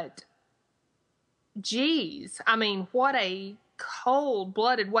 but geez, I mean, what a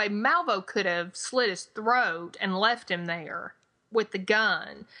cold-blooded way. Malvo could have slit his throat and left him there with the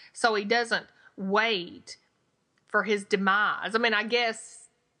gun so he doesn't wait for his demise. I mean, I guess,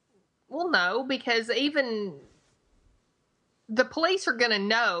 well, no, because even the police are going to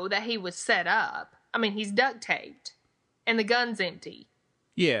know that he was set up. I mean, he's duct taped and the gun's empty.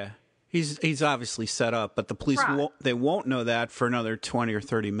 Yeah, he's obviously set up, but the police won't know that for another 20 or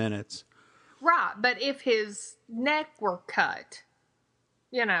 30 minutes. Right, but if his neck were cut,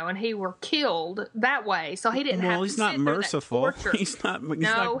 and he were killed that way. So he didn't have to he's not sit through that merciful. torture. He's not.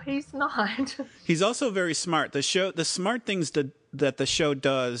 He's not. He's also very smart. The smart things that the show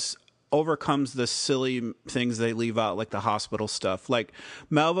does overcomes the silly things they leave out, like the hospital stuff. Like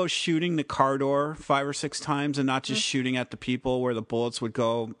Malvo shooting the car door 5 or 6 times and not just shooting at the people where the bullets would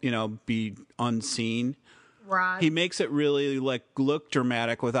go, be unseen. Right. He makes it really look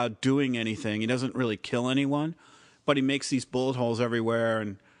dramatic without doing anything. He doesn't really kill anyone, but he makes these bullet holes everywhere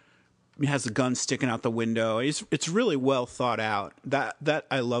and he has the gun sticking out the window. It's really well thought out. That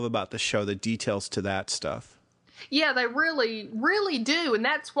I love about the show, the details to that stuff. Yeah, they really, really do. And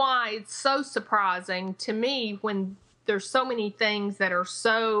that's why it's so surprising to me when there's so many things that are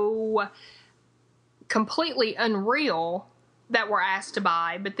so completely unreal that we're asked to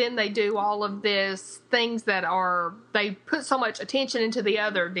buy. But then they do all of this things that they put so much attention into the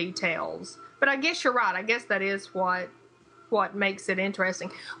other details. But I guess you're right. I guess that is what makes it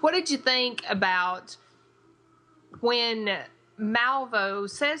interesting. What did you think about when Malvo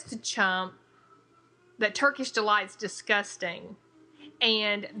says to Chump that Turkish Delight's disgusting,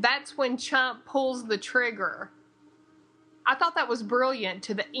 and that's when Chump pulls the trigger? I thought that was brilliant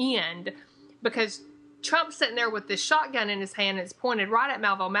to the end, because Chump's sitting there with this shotgun in his hand, and it's pointed right at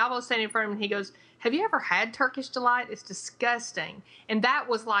Malvo. Malvo's standing in front of him, and he goes, "Have you ever had Turkish Delight? It's disgusting." And that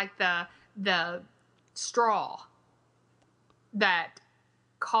was like the straw that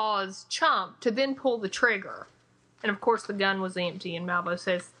caused Chump to then pull the trigger. And of course the gun was empty, and Malvo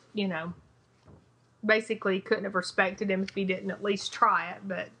says, basically couldn't have respected him if he didn't at least try it.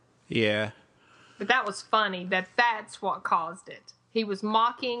 But that was funny. That's what caused it. He was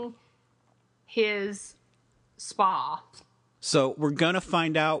mocking his spa. So we're gonna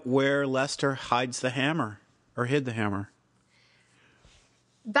find out where Lester hides the hammer, or hid the hammer.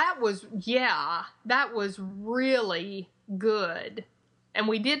 That was really good. And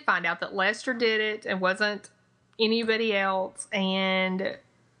we did find out that Lester did it and wasn't anybody else, and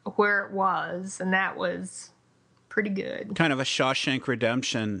where it was, and that was pretty good. Kind of a Shawshank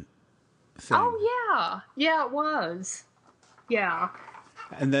Redemption thing. Oh, yeah, it was. Yeah.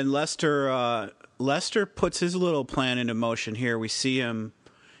 And then Lester puts his little plan into motion here. We see him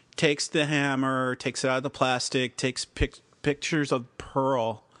takes the hammer, takes it out of the plastic, takes pictures of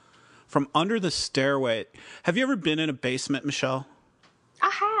Pearl from under the stairway. Have you ever been in a basement, Michelle?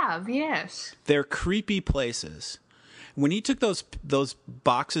 I have, yes. They're creepy places. When he took those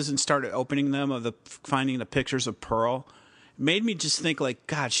boxes and started opening them finding the pictures of Pearl, it made me just think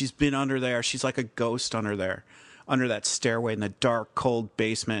God, she's been under there. She's like a ghost under there, under that stairway in the dark, cold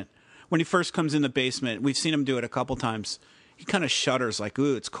basement. When he first comes in the basement, we've seen him do it a couple times. He kind of shudders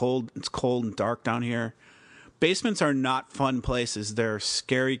ooh, it's cold and dark down here. Basements are not fun places. They're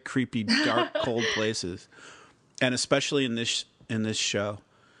scary, creepy, dark, cold places. And especially in this show.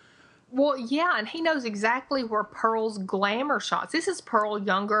 Well, yeah, and he knows exactly where Pearl's glamour shots. This is Pearl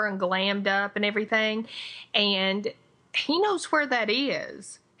younger and glammed up and everything, and he knows where that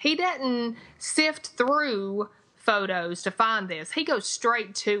is. He doesn't sift through photos to find this. He goes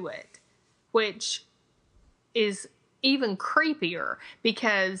straight to it, which is even creepier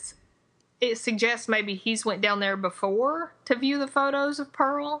because it suggests maybe he's went down there before to view the photos of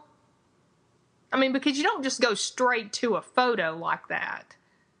Pearl. I mean, because you don't just go straight to a photo like that.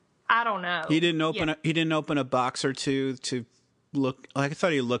 I don't know. He didn't open a box or two to look. I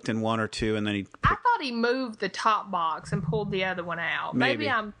thought he looked in one or two, and then I thought he moved the top box and pulled the other one out. Maybe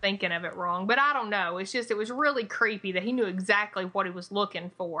I'm thinking of it wrong, but I don't know. It's just, it was really creepy that he knew exactly what he was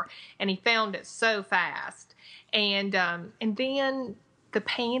looking for, and he found it so fast. And then the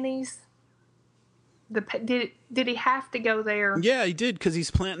panties. Did he have to go there? Yeah, he did, because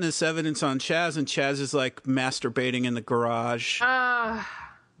he's planting this evidence on Chaz, and Chaz is masturbating in the garage.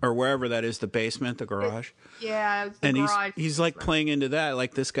 Or wherever that is, the basement, the garage. It's the garage. He's playing into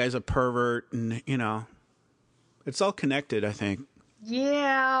that, this guy's a pervert, and, it's all connected, I think.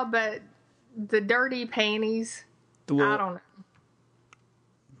 Yeah, but the dirty panties, I don't know.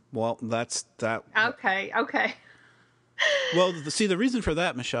 Well, that's that. Okay. Well, the reason for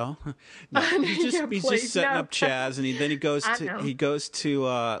that, Michelle, he's just setting up Chaz, and then he goes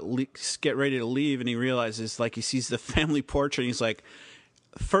to get ready to leave, and he realizes, he sees the family portrait, and he's like,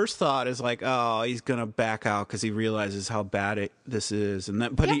 first thought is oh, he's gonna back out because he realizes how bad this is, and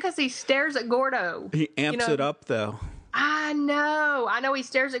then because he stares at Gordo. He amps it up though. I know. He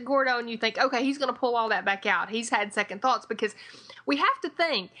stares at Gordo, and you think, okay, he's gonna pull all that back out. He's had second thoughts, because we have to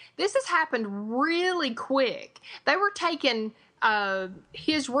think this has happened really quick. They were taking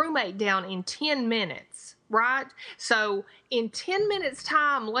his roommate down in 10 minutes, right? So in 10 minutes'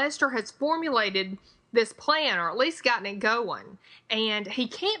 time, Lester has formulated this plan, or at least gotten it going. And he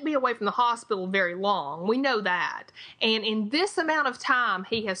can't be away from the hospital very long. We know that. And in this amount of time,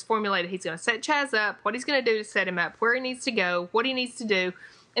 he has formulated he's going to set Chaz up, what he's going to do to set him up, where he needs to go, what he needs to do.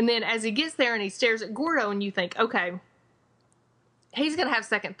 And then as he gets there and he stares at Gordo, and you think, okay, he's going to have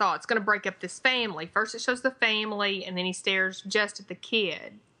second thoughts, going to break up this family. First it shows the family, and then he stares just at the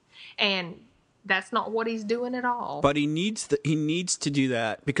kid. And that's not what he's doing at all. But he needs to do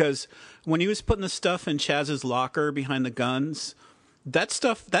that, because when he was putting the stuff in Chaz's locker behind the guns, that's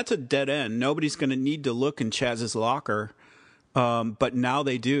a dead end. Nobody's going to need to look in Chaz's locker. But now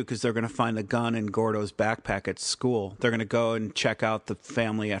they do, because they're going to find the gun in Gordo's backpack at school. They're going to go and check out the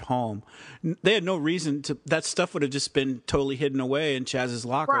family at home. They had no reason to. That stuff would have just been totally hidden away in Chaz's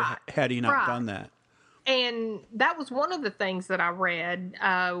locker, Right. had he not done that. And that was one of the things that I read.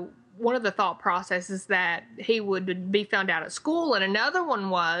 One of the thought processes that he would be found out at school, and another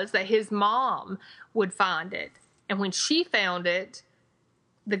one was that his mom would find it. And when she found it,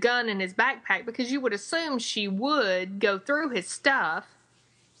 the gun in his backpack, because you would assume she would go through his stuff,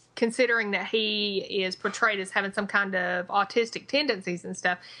 considering that he is portrayed as having some kind of autistic tendencies and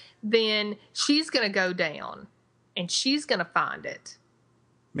stuff, then she's going to go down and she's going to find it.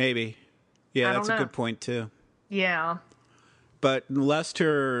 Maybe. Yeah, that's a know. good point, too. Yeah. But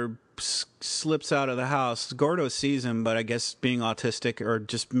Lester slips out of the house. Gordo sees him, but I guess being autistic, or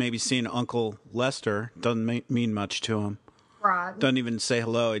just maybe seeing Uncle Lester, doesn't mean much to him. Right. Doesn't even say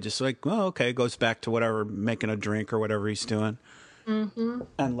hello. He just like, well, okay, goes back to whatever, making a drink or whatever he's doing. Mm-hmm.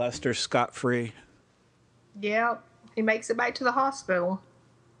 And Lester's scot-free. Yep. He makes it back to the hospital.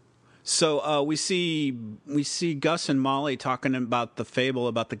 So we see Gus and Molly talking about the fable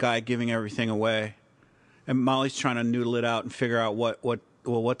about the guy giving everything away. And Molly's trying to noodle it out and figure out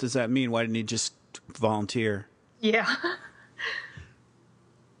what does that mean? Why didn't he just volunteer? Yeah.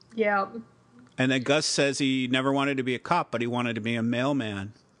 Yeah. And then Gus says he never wanted to be a cop, but he wanted to be a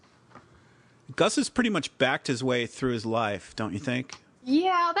mailman. Gus has pretty much backed his way through his life, don't you think?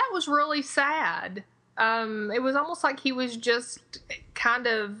 Yeah, that was really sad. It was almost like he was just kind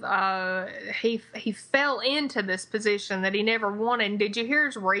of, he fell into this position that he never wanted. Did you hear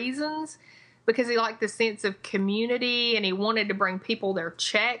his reasons? Because he liked the sense of community, and he wanted to bring people their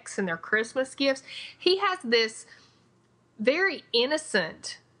checks and their Christmas gifts. He has this very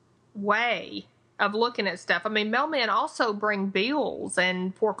innocent way of looking at stuff. I mean, mailmen also bring bills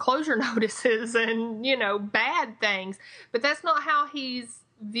and foreclosure notices and, bad things. But that's not how he's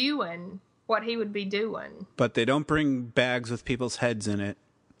viewing what he would be doing. But they don't bring bags with people's heads in it.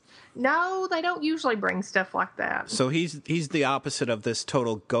 No, they don't usually bring stuff like that. So he's the opposite of this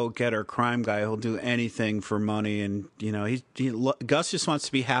total go-getter crime guy who'll do anything for money, and Gus just wants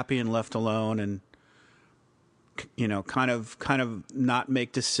to be happy and left alone, and kind of not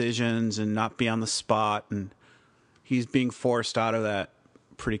make decisions and not be on the spot, and he's being forced out of that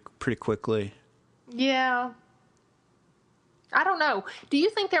pretty quickly. Yeah. I don't know. Do you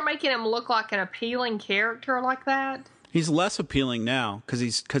think they're making him look like an appealing character like that? He's less appealing now because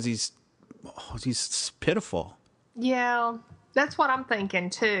he's pitiful. Yeah, that's what I'm thinking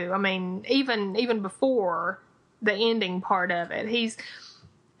too. I mean, even before the ending part of it, he's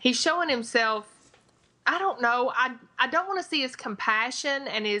showing himself. I don't know. I don't want to see his compassion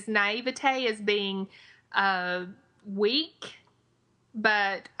and his naivete as being weak,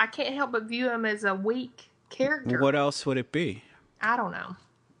 but I can't help but view him as a weak character. What else would it be? I don't know.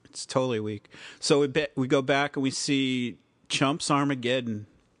 It's totally weak. So we go back and we see Chump's Armageddon.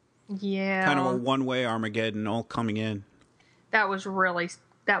 Yeah. Kind of a one-way Armageddon all coming in. That was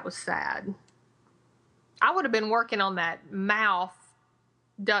sad. I would have been working on that mouth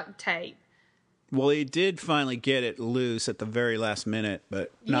duct tape. Well, he did finally get it loose at the very last minute,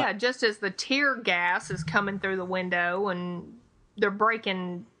 but yeah, just as the tear gas is coming through the window and they're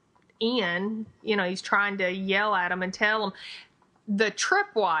breaking in, he's trying to yell at him and tell him. The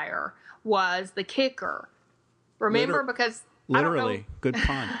tripwire was the kicker. Remember? Because literally, good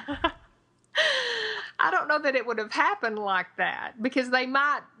pun. I don't know that it would have happened like that, because they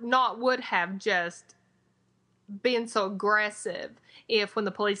would have just been so aggressive if when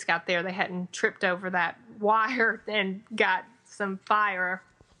the police got there they hadn't tripped over that wire and got some fire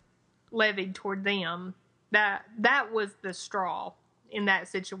levied toward them. That was the straw in that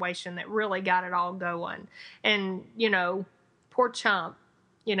situation that really got it all going. And, poor Chump,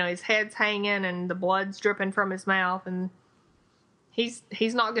 his head's hanging and the blood's dripping from his mouth, and he's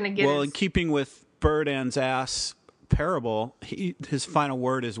not going to get. Well, in keeping with Buridan's ass parable, his final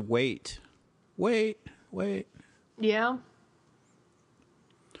word is wait. Yeah.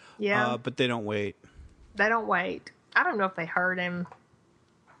 But they don't wait. They don't wait. I don't know if they heard him.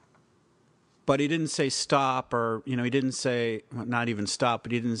 But he didn't say stop, or he didn't say, well, not even stop,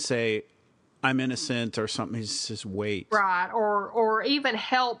 but he didn't say I'm innocent or something. He says wait. Right, or even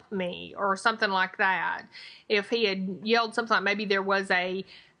help me or something like that. If he had yelled something like maybe there was a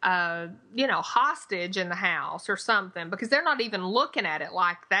hostage in the house or something, because they're not even looking at it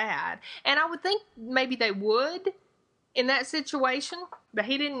like that. And I would think maybe they would in that situation, but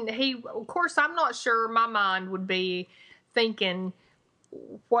he didn't. Of course, I'm not sure. My mind would be thinking,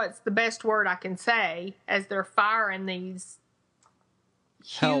 what's the best word I can say as they're firing these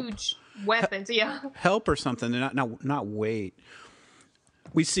huge weapons? Yeah, help or something. Not wait.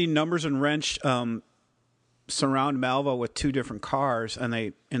 We see Numbers and Wrench surround Malvo with two different cars, and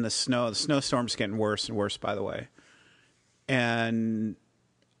they in the snow. The snowstorm's getting worse and worse, by the way. And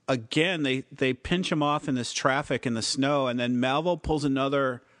again, they pinch him off in this traffic in the snow, and then Malvo pulls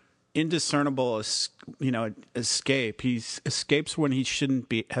another indiscernible, escape. He escapes when he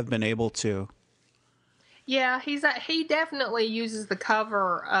shouldn't have been able to. Yeah, he definitely uses the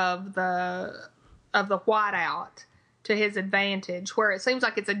cover of the whiteout to his advantage, where it seems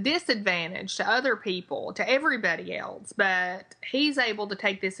like it's a disadvantage to other people, to everybody else, but he's able to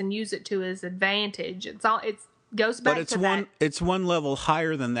take this and use it to his advantage. It goes back to that. It's one level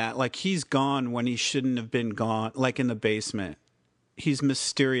higher than that. Like, he's gone when he shouldn't have been gone, like in the basement. He's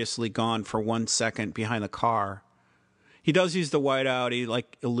mysteriously gone for 1 second behind the car. He does use the whiteout. He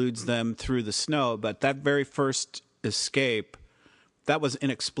eludes them through the snow, but that very first escape, that was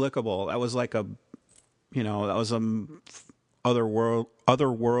inexplicable. That was like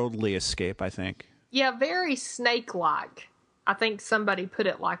otherworldly escape, I think. Yeah, very snake-like. I think somebody put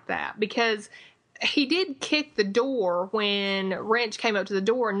it like that, because he did kick the door when Wrench came up to the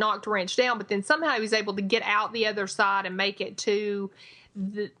door and knocked Wrench down, but then somehow he was able to get out the other side and make it to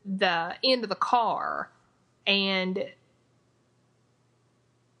the end of the car. And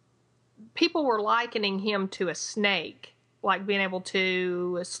people were likening him to a snake, like being able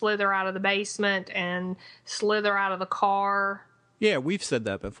to slither out of the basement and slither out of the car. Yeah, we've said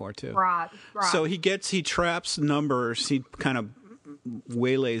that before too. Right. So he traps Numbers. He kind of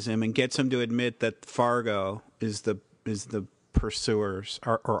waylays him and gets him to admit that Fargo is the pursuers,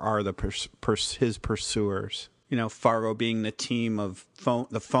 or are his pursuers. Fargo being the team of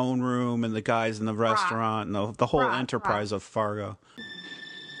the phone room and the guys in the restaurant and the whole enterprise of Fargo.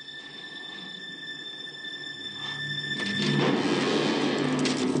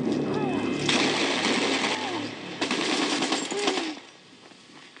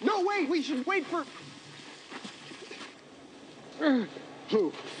 No, wait, we should wait for...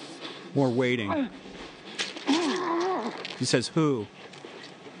 Who? More waiting. He says, who?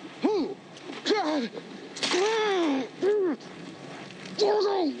 Who?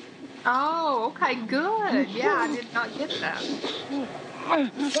 Oh, okay, good. Yeah, I did not get that.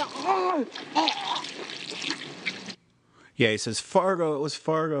 Yeah, he says, Fargo, it was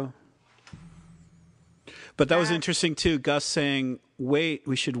Fargo. But that was interesting, too. Gus saying, wait,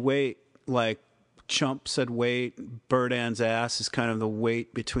 we should wait. Like, Chump said wait. Buridan's ass is kind of the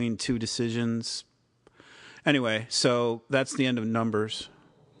wait between two decisions. Anyway, so that's the end of Numbers.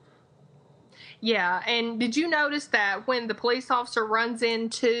 Yeah, and did you notice that when the police officer runs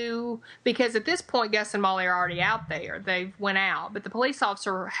into, because at this point Gus and Molly are already out there, they went out, but the police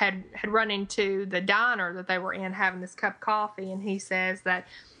officer had run into the diner that they were in having this cup of coffee, and he says that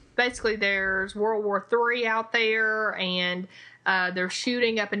basically there's World War III out there, and they're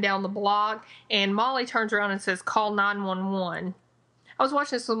shooting up and down the block, and Molly turns around and says, call 911. I was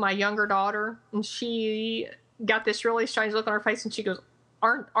watching this with my younger daughter, and she got this really strange look on her face, and she goes,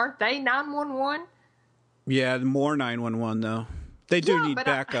 Aren't they 911? Yeah, more 911 though. They do need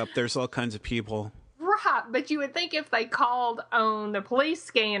backup. There's all kinds of people. Right, but you would think if they called on the police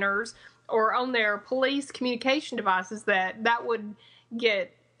scanners or on their police communication devices that would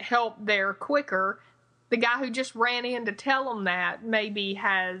get help there quicker. The guy who just ran in to tell them that maybe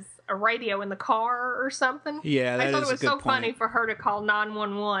has a radio in the car or something. Yeah, that is a good point. I thought it was so funny for her to call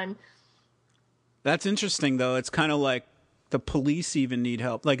 911. That's interesting though. It's kind of like the police even need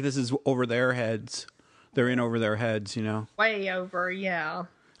help. Like, this is over their heads. They're in over their heads, Way over, yeah.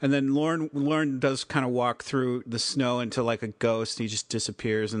 And then Lauren does kind of walk through the snow into like a ghost. He just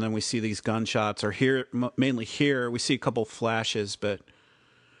disappears, and then we see these gunshots. Or mainly here, we see a couple flashes, but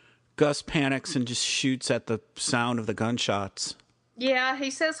Gus panics and just shoots at the sound of the gunshots. Yeah,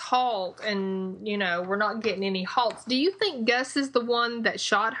 he says halt, and, we're not getting any halts. Do you think Gus is the one that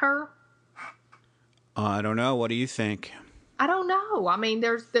shot her? I don't know. What do you think? I don't know. I mean,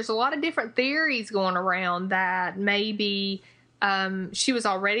 there's a lot of different theories going around that maybe she was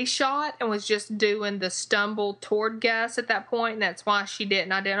already shot and was just doing the stumble toward Gus at that point, and that's why she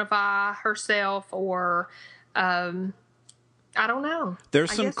didn't identify herself, or I don't know.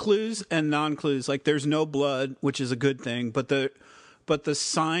 There's some clues and non-clues. Like, there's no blood, which is a good thing, but the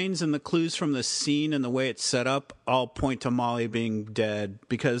signs and the clues from the scene and the way it's set up all point to Molly being dead,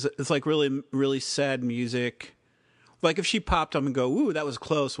 because it's like really, really sad music. Like, if she popped up and go, "Ooh, that was a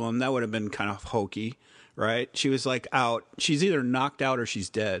close one," that would have been kind of hokey, right? She was like out. She's either knocked out or she's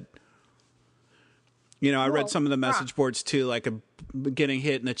dead. You know, I read some of the message boards too, like getting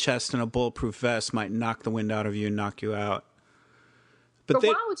hit in the chest in a bulletproof vest might knock the wind out of you and knock you out. But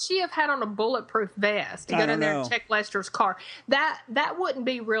why would she have had on a bulletproof vest to go down there and check Lester's car? That wouldn't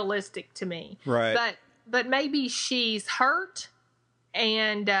be realistic to me. Right. But maybe she's hurt,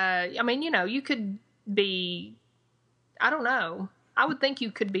 and I mean, you know, you could be, I don't know. I would think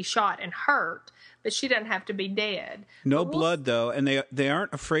you could be shot and hurt, but she doesn't have to be dead. No blood, though, and they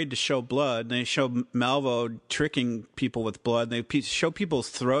aren't afraid to show blood. They show Malvo tricking people with blood. They show people's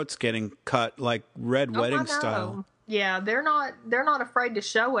throats getting cut, like Red Wedding style. Yeah, they're not afraid to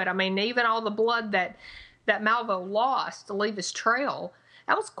show it. I mean, even all the blood that Malvo lost to leave his trail,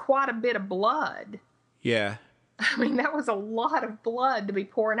 that was quite a bit of blood. Yeah. I mean, that was a lot of blood to be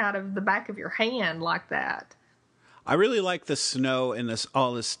pouring out of the back of your hand like that. I really like the snow in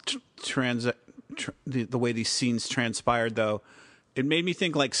the way these scenes transpired, though. It made me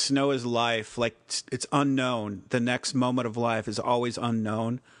think like snow is life, like it's unknown. The next moment of life is always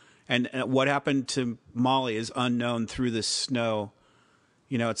unknown. And what happened to Molly is unknown through the snow.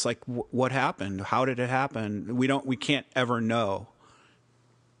 You know, it's like, what happened? How did it happen? We can't ever know.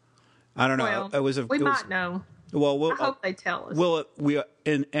 I don't know. Well, we might know. Well, I hope they tell us. Well,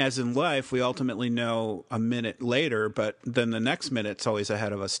 as in life, we ultimately know a minute later, but then the next minute's always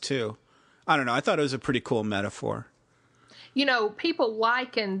ahead of us too. I don't know. I thought it was a pretty cool metaphor. You know, people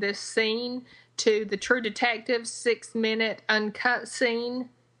liken this scene to the True Detective 6-minute uncut scene.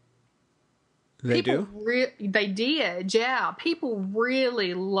 They They did, yeah. People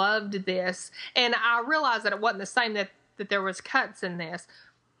really loved this. And I realized that it wasn't the same, that there was cuts in this.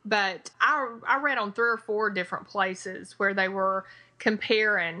 But I read on 3 or 4 different places where they were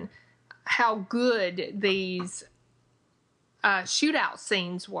comparing how good these shootout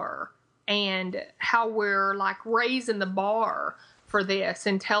scenes were and how we're like raising the bar for this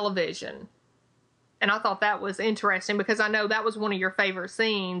in television. And I thought that was interesting because I know that was one of your favorite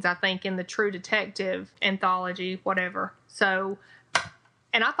scenes, I think, in the True Detective anthology, whatever. So,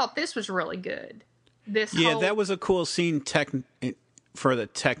 and I thought this was really good. That was a cool scene for the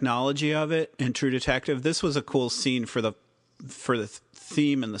technology of it in True Detective. This was a cool scene for the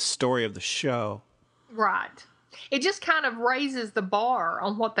theme and the story of the show. Right. It just kind of raises the bar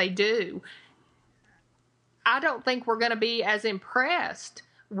on what they do. I don't think we're going to be as impressed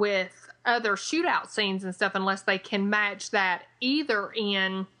with other shootout scenes and stuff unless they can match that either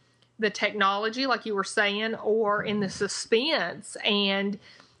in the technology, like you were saying, or in the suspense and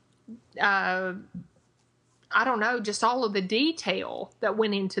I don't know, just all of the detail that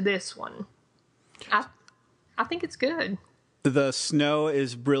went into this one. I think it's good. The snow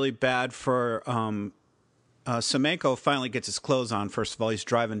is really bad for Semenko finally gets his clothes on. First of all, he's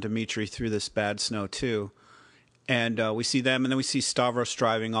driving Dmitri through this bad snow too. And we see them, and then we see Stavros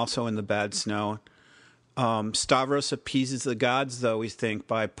driving also in the bad snow. Stavros appeases the gods, though, we think,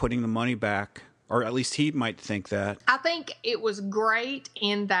 by putting the money back. Or at least he might think that. I think it was great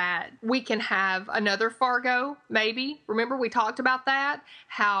in that we can have another Fargo, maybe. Remember we talked about that?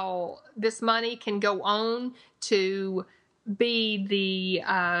 How this money can go on to be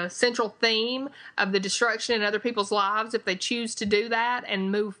the central theme of the destruction in other people's lives if they choose to do that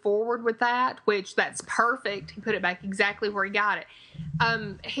and move forward with that, which that's perfect. He put it back exactly where he got it.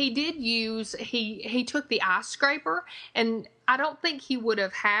 He took the ice scraper, and I don't think he would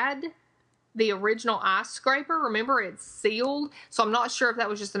have had the original ice scraper. Remember, it's sealed, so I'm not sure if that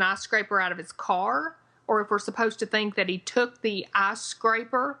was just an ice scraper out of his car or if we're supposed to think that he took the ice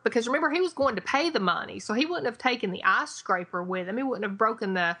scraper, because remember, he was going to pay the money, so he wouldn't have taken the ice scraper with him. He wouldn't have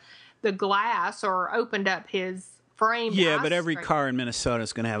broken the glass or opened up his frame. Yeah, but every car in Minnesota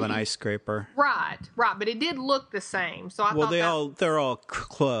is going to have an ice scraper. Right, but it did look the same. So I thought they're all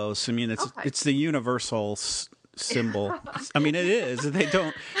close. I mean, it's the universal symbol. I mean, it is.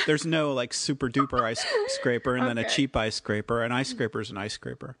 There's no like super duper ice scraper and then a cheap ice scraper. An ice scraper is an ice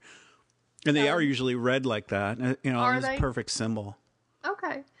scraper. And they are usually red like that. You know, it's a perfect symbol.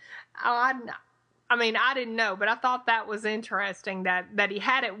 Okay. I mean, I didn't know, but I thought that was interesting that he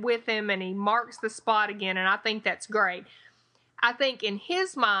had it with him and he marks the spot again, and I think that's great. I think in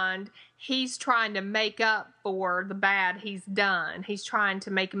his mind, he's trying to make up for the bad he's done. He's trying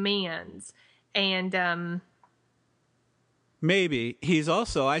to make amends. And, Maybe he's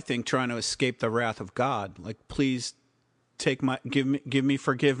also, I think, trying to escape the wrath of God. Like, please give me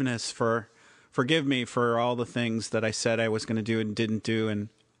forgiveness forgive me for all the things that I said I was going to do and didn't do, and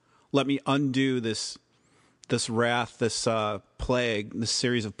let me undo this wrath, this plague, this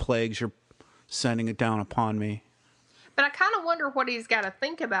series of plagues you're sending it down upon me. but I kind of wonder what he's got to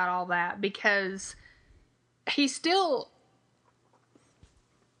think about all that, because he still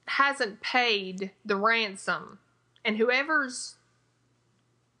hasn't paid the ransom, and whoever's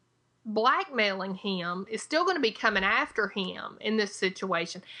blackmailing him is still going to be coming after him in this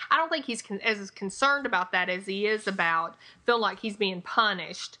situation. I don't think he's as concerned about that as he is about feeling like he's being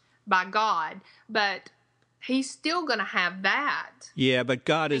punished by God, but he's still going to have that. Yeah, but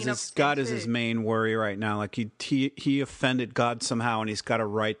God is his main worry right now. Like he offended God somehow, and he's got to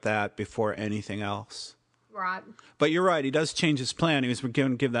right that before anything else. Right. But you're right. He does change his plan. He was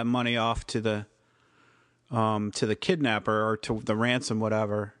going to give that money off to the kidnapper or to the ransom,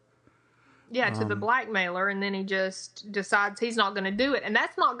 whatever. Yeah, to the blackmailer, and then he just decides he's not going to do it, and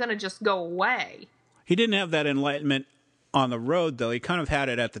that's not going to just go away. He didn't have that enlightenment on the road, though. He kind of had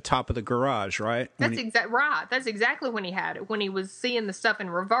it at the top of the garage, right? That's right. That's exactly when he had it, when he was seeing the stuff in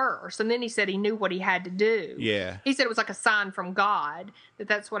reverse. And then he said he knew what he had to do. Yeah. He said it was like a sign from God that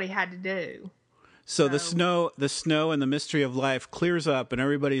that's what he had to do. So the snow and the mystery of life clears up, and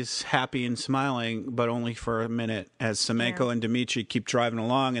everybody's happy and smiling, but only for a minute, as Semenko and Dmitri keep driving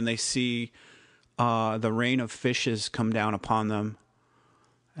along, and they see the rain of fishes come down upon them.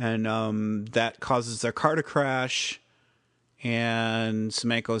 And that causes their car to crash. And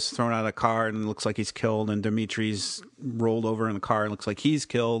Semenko's thrown out of the car and looks like he's killed, and Dimitri's rolled over in the car and looks like he's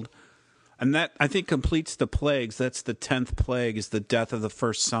killed. And that, I think, completes the plagues. That's the 10th plague, is the death of the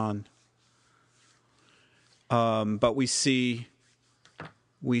first son. But we see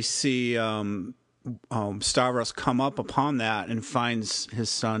Stavros come up upon that and finds his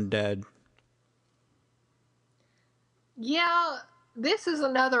son dead. Yeah, this is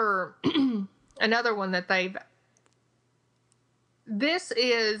another one that they've... This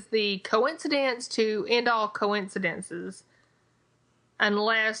is the coincidence to end all coincidences,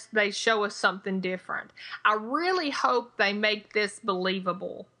 unless they show us something different. I really hope they make this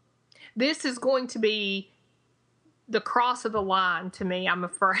believable. This is going to be the cross of the line to me, I'm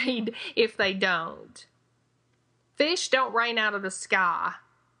afraid, if they don't. Fish don't rain out of the sky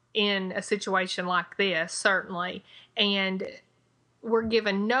in a situation like this, certainly. And we're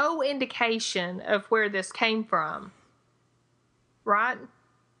given no indication of where this came from. Right?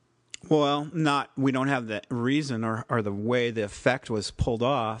 Well, we don't have the reason or the way the effect was pulled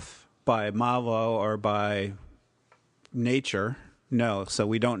off by Malvo or by nature. No, so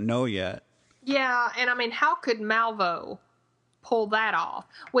we don't know yet. Yeah, and I mean, how could Malvo pull that off?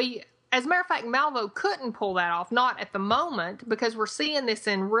 As a matter of fact, Malvo couldn't pull that off, not at the moment, because we're seeing this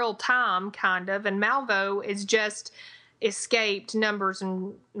in real time, kind of, and Malvo is just escaped Numbers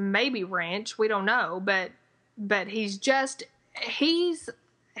and maybe Ranch, we don't know, but he's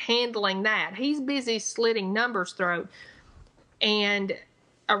handling that. He's busy slitting Numbers' throat. And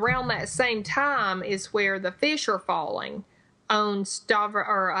around that same time is where the fish are falling on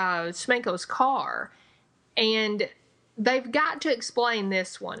Semenko's car. And they've got to explain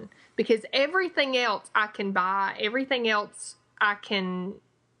this one, because everything else I can buy, everything else I can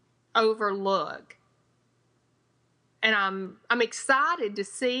overlook. And I'm excited to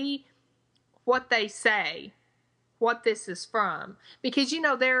see what they say, what this is from, because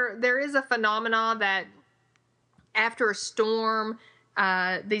there is a phenomenon that after a storm,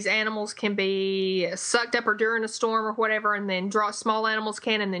 these animals can be sucked up, or during a storm or whatever, and then small animals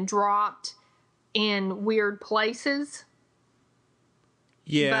can, and then dropped in weird places.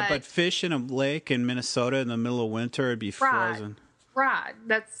 Yeah, but fish in a lake in Minnesota in the middle of winter would be frozen. Right.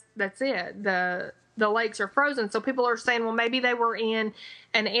 That's it. The lakes are frozen, so people are saying, well, maybe they were in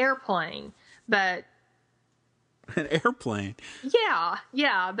an airplane, but. An airplane?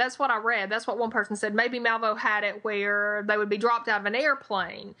 Yeah, that's what I read. That's what one person said. Maybe Malvo had it where they would be dropped out of an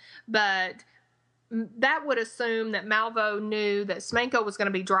airplane, but that would assume that Malvo knew that Semenko was going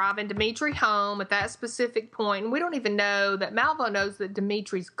to be driving Dmitri home at that specific point, and we don't even know that Malvo knows that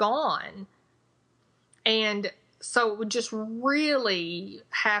Dimitri's gone. And so it would just really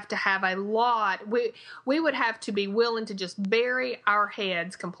have to have a lot. We would have to be willing to just bury our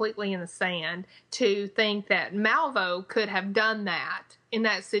heads completely in the sand to think that Malvo could have done that in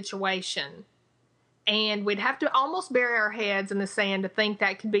that situation. And we'd have to almost bury our heads in the sand to think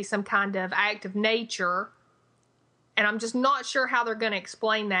that could be some kind of act of nature. And I'm just not sure how they're going to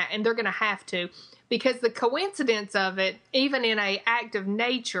explain that, and they're going to have to, because the coincidence of it, even in an act of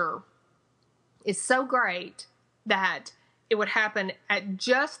nature, is so great that it would happen at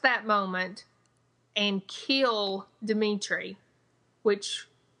just that moment and kill Dimitri, which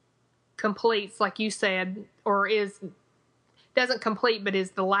completes, like you said, or doesn't complete, but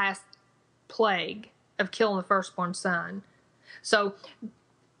is the last plague of killing the firstborn son. So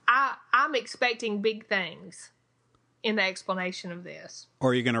I'm expecting big things in the explanation of this. Or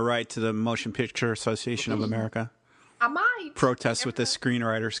are you going to write to the Motion Picture Association of America? I might. Protest with the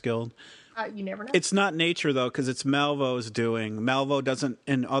Screenwriters Guild. You never know. It's not nature, though, because it's Malvo's doing. Malvo doesn't,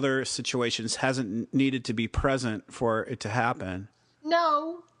 in other situations, hasn't needed to be present for it to happen.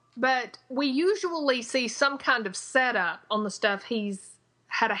 No, but we usually see some kind of setup on the stuff he's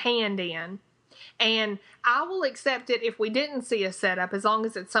had a hand in. And I will accept it if we didn't see a setup, as long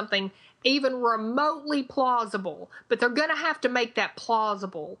as it's something even remotely plausible. But they're going to have to make that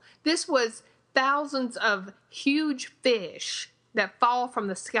plausible. This was thousands of huge fish that fall from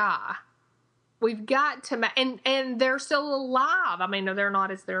the sky. We've got to, and they're still alive. I mean, they're not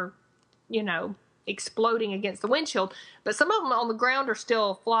as they're, exploding against the windshield, but some of them on the ground are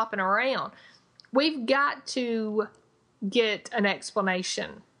still flopping around. We've got to get an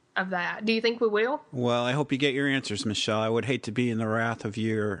explanation of that. Do you think we will? Well, I hope you get your answers, Michelle. I would hate to be in the wrath of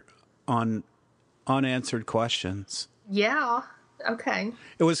your unanswered questions. Yeah. Okay.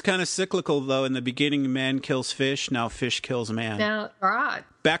 It was kind of cyclical, though. In the beginning, man kills fish. Now fish kills man. Now, right.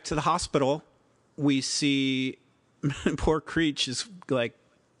 Back to the hospital, we see poor Creech is like,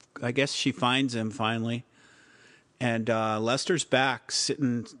 I guess she finds him finally. And Lester's back,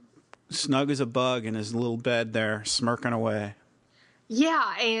 sitting snug as a bug in his little bed there, smirking away.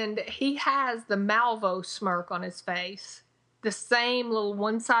 Yeah, and he has the Malvo smirk on his face. The same little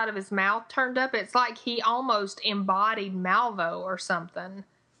one side of his mouth turned up. It's like he almost embodied Malvo or something.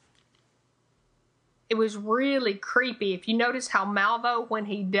 It was really creepy. If you notice how Malvo, when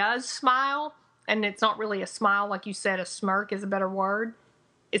he does smile, and it's not really a smile, like you said, a smirk is a better word,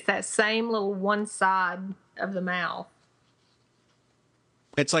 it's that same little one side of the mouth.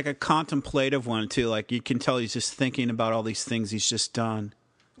 It's like a contemplative one, too. Like, you can tell he's just thinking about all these things he's just done.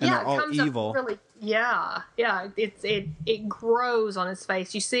 And Yeah, they're all it comes evil. up really, yeah. It grows on his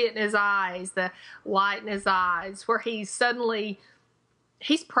face. You see it in his eyes, the light in his eyes, where he's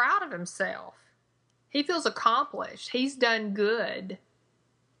proud of himself. He feels accomplished. He's done good.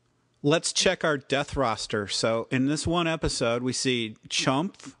 Let's check our death roster. So in this one episode, we see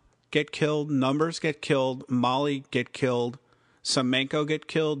Chump get killed, Numbers get killed, Molly get killed, Semenko get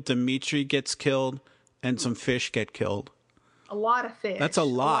killed, Dimitri gets killed, and some fish get killed. A lot of fish. That's a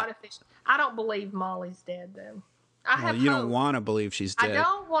lot. Of fish. I don't believe Molly's dead, though. You don't want to believe she's dead. I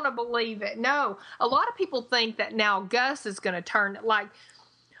don't want to believe it. No. A lot of people think that now Gus is going to turn,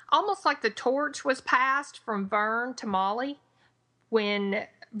 almost like the torch was passed from Vern to Molly. When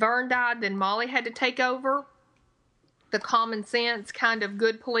Vern died, then Molly had to take over the common sense kind of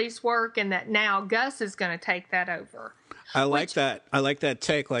good police work, and that now Gus is going to take that over. I like that. I like that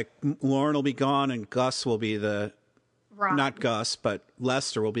take. Like, Lauren will be gone and Gus will be the... Right. Not Gus, but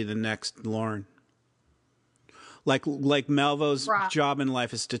Lester will be the next Lauren. Like Malvo's job in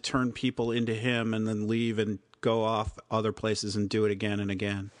life is to turn people into him and then leave and go off other places and do it again and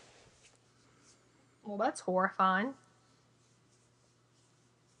again. Well, that's horrifying.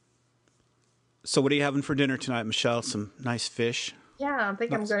 So what are you having for dinner tonight, Michelle? Some nice fish? Yeah, I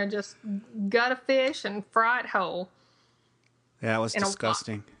think I'm going to just gut a fish and fry it whole. Yeah, it was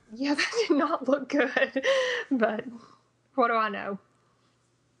disgusting. Yeah, that did not look good. But what do I know?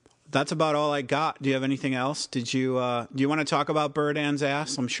 That's about all I got. Do you have anything else? Do you want to talk about Buridan's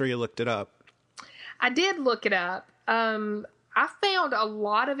ass? I'm sure you looked it up. I did look it up. I found a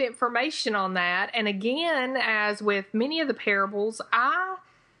lot of information on that. And again, as with many of the parables,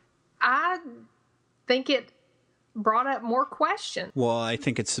 I think it brought up more questions. Well, I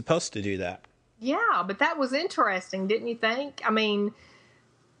think it's supposed to do that. Yeah, but that was interesting, didn't you think? I mean,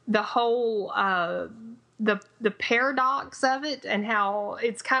 the whole the paradox of it, and how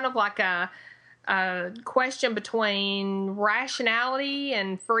it's kind of like a question between rationality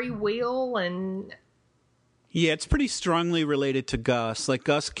and free will. And yeah, it's pretty strongly related to Gus. Like,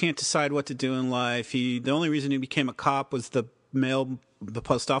 Gus can't decide what to do in life. The only reason he became a cop was the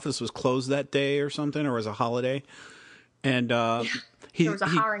post office was closed that day or something, or was a holiday. And there was a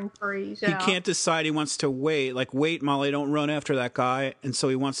hiring freeze. He Yeah. can't decide. He wants to wait. Like, wait, Molly, don't run after that guy. And so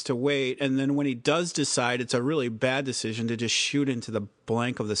he wants to wait. And then when he does decide, it's a really bad decision to just shoot into the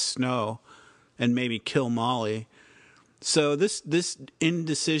blank of the snow and maybe kill Molly. So this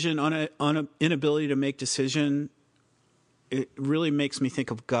indecision, inability to make decision it really makes me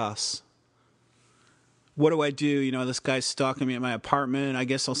think of Gus. What do I do? You know, this guy's stalking me at my apartment. I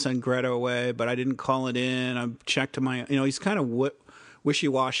guess I'll send Greta away, but I didn't call it in. I checked to my, you know, he's kind of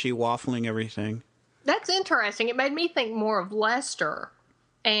wishy-washy, waffling everything. That's interesting. It made me think more of Lester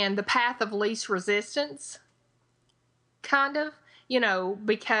and the path of least resistance, kind of, you know,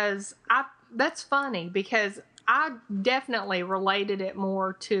 because that's funny because I definitely related it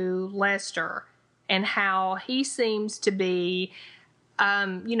more to Lester and how he seems to be,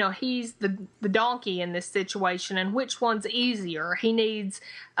 you know, he's the donkey in this situation, and which one's easier? He needs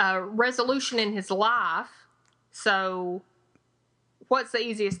resolution in his life, so what's the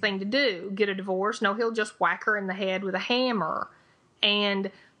easiest thing to do? Get a divorce? No, he'll just whack her in the head with a hammer. And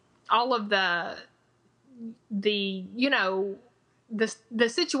all of the you know, the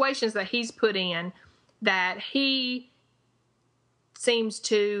situations that he's put in that he seems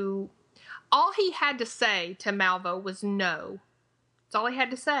to, all he had to say to Malvo was no. That's all he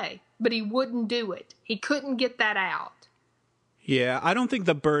had to say. But he wouldn't do it. He couldn't get that out. Yeah, I don't think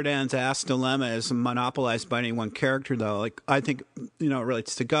the Buridan's ass dilemma is monopolized by any one character, though. Like, I think, you know, it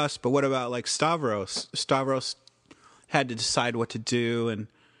relates to Gus, but what about, like, Stavros? Stavros had to decide what to do, and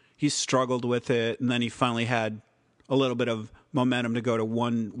he struggled with it, and then he finally had a little bit of momentum to go to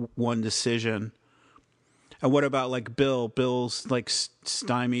one decision. And what about, like, Bill? Bill's, like,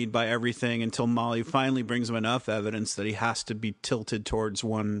 stymied by everything until Molly finally brings him enough evidence that he has to be tilted towards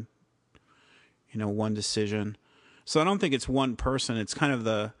one decision. So I don't think it's one person. It's kind of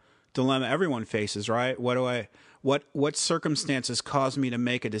the dilemma everyone faces, right? What circumstances cause me to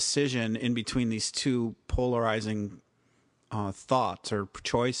make a decision in between these two polarizing thoughts or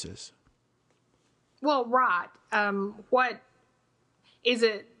choices? Well, right. What is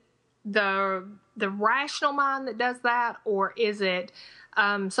it? The rational mind that does that, or is it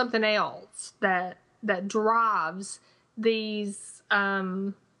something else that drives these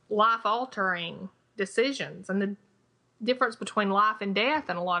life altering decisions and the difference between life and death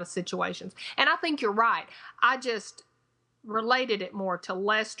in a lot of situations? And I think you're right. I just related it more to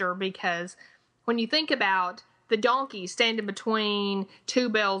Lester because when you think about the donkey standing between two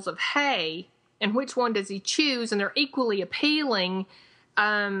bales of hay and which one does he choose, and they're equally appealing,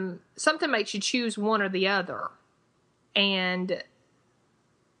 something makes you choose one or the other. And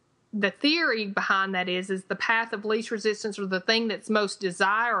the theory behind that is the path of least resistance, or the thing that's most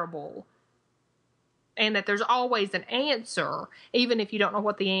desirable, and that there's always an answer, even if you don't know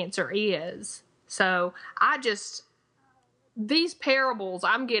what the answer is. So these parables,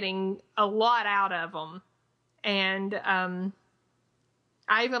 I'm getting a lot out of them. And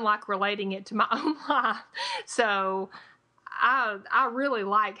I even like relating it to my own life. So I really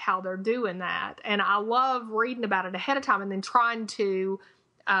like how they're doing that. And I love reading about it ahead of time and then trying to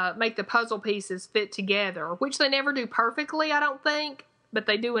make the puzzle pieces fit together, which they never do perfectly, I don't think, but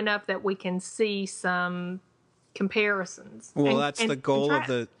they do enough that we can see some comparisons. Well, that's the goal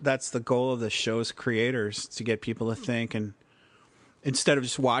of the show's creators, to get people to think, and instead of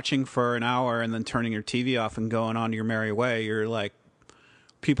just watching for an hour and then turning your TV off and going on your merry way, you're like,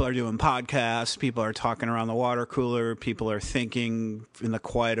 people are doing podcasts, people are talking around the water cooler, people are thinking in the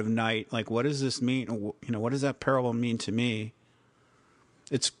quiet of night, like, what does this mean? You know, what does that parable mean to me?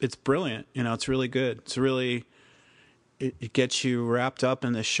 It's brilliant. You know, it's really good. It's really, it gets you wrapped up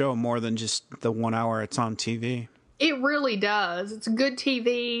in the show more than just the 1 hour it's on TV. It really does. It's good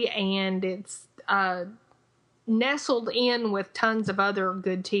TV, and it's nestled in with tons of other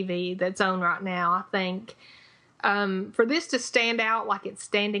good TV that's on right now. I think for this to stand out like it's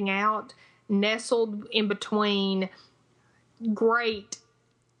standing out, nestled in between great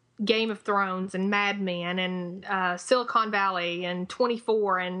Game of Thrones and Mad Men and Silicon Valley and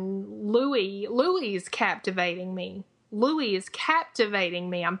 24 and Louis is captivating me. Louis is captivating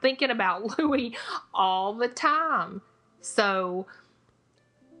me. I'm thinking about Louis all the time. So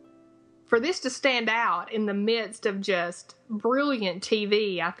for this to stand out in the midst of just brilliant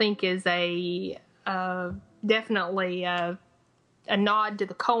TV, I think is a definitely a nod to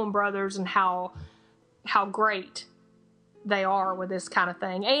the Coen brothers and how great they are with this kind of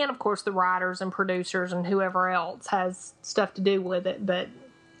thing. And, of course, the writers and producers and whoever else has stuff to do with it. But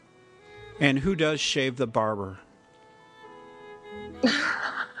and who does shave the barber?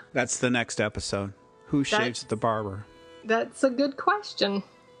 That's the next episode. Who shaves the barber? That's a good question.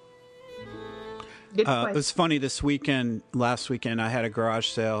 Good question. It was funny last weekend, I had a garage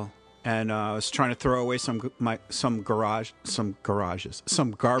sale, and I was trying to throw away some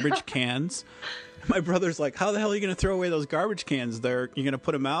garbage cans. My brother's like, how the hell are you going to throw away those garbage cans? You're going to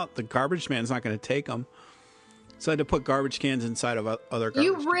put them out? The garbage man's not going to take them. So I had to put garbage cans inside of other garbage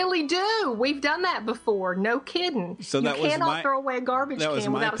You cans. really do. We've done that before. No kidding. So you that was cannot my- throw away a garbage That can was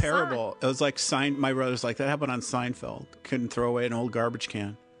my without a parable. It was like my brother's like, that happened on Seinfeld. Couldn't throw away an old garbage can.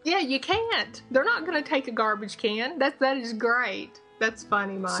 sign. Yeah, you can't. They're not going to take a garbage can. That is great. That's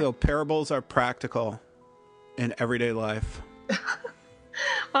funny, Mike. So parables are practical in everyday life.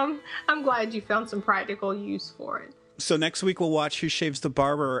 I'm glad you found some practical use for it. So next week we'll watch Who Shaves the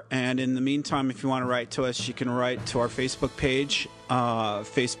Barber, and in the meantime, if you want to write to us, you can write to our Facebook page,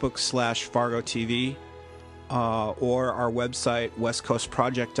 Facebook/Fargo TV, or our website,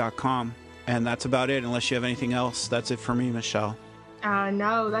 westcoastproject.com. And that's about it, unless you have anything else. That's it for me, Michelle.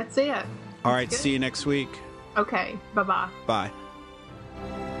 No, that's it. All right, Good. see you next week. Okay, bye-bye. Bye.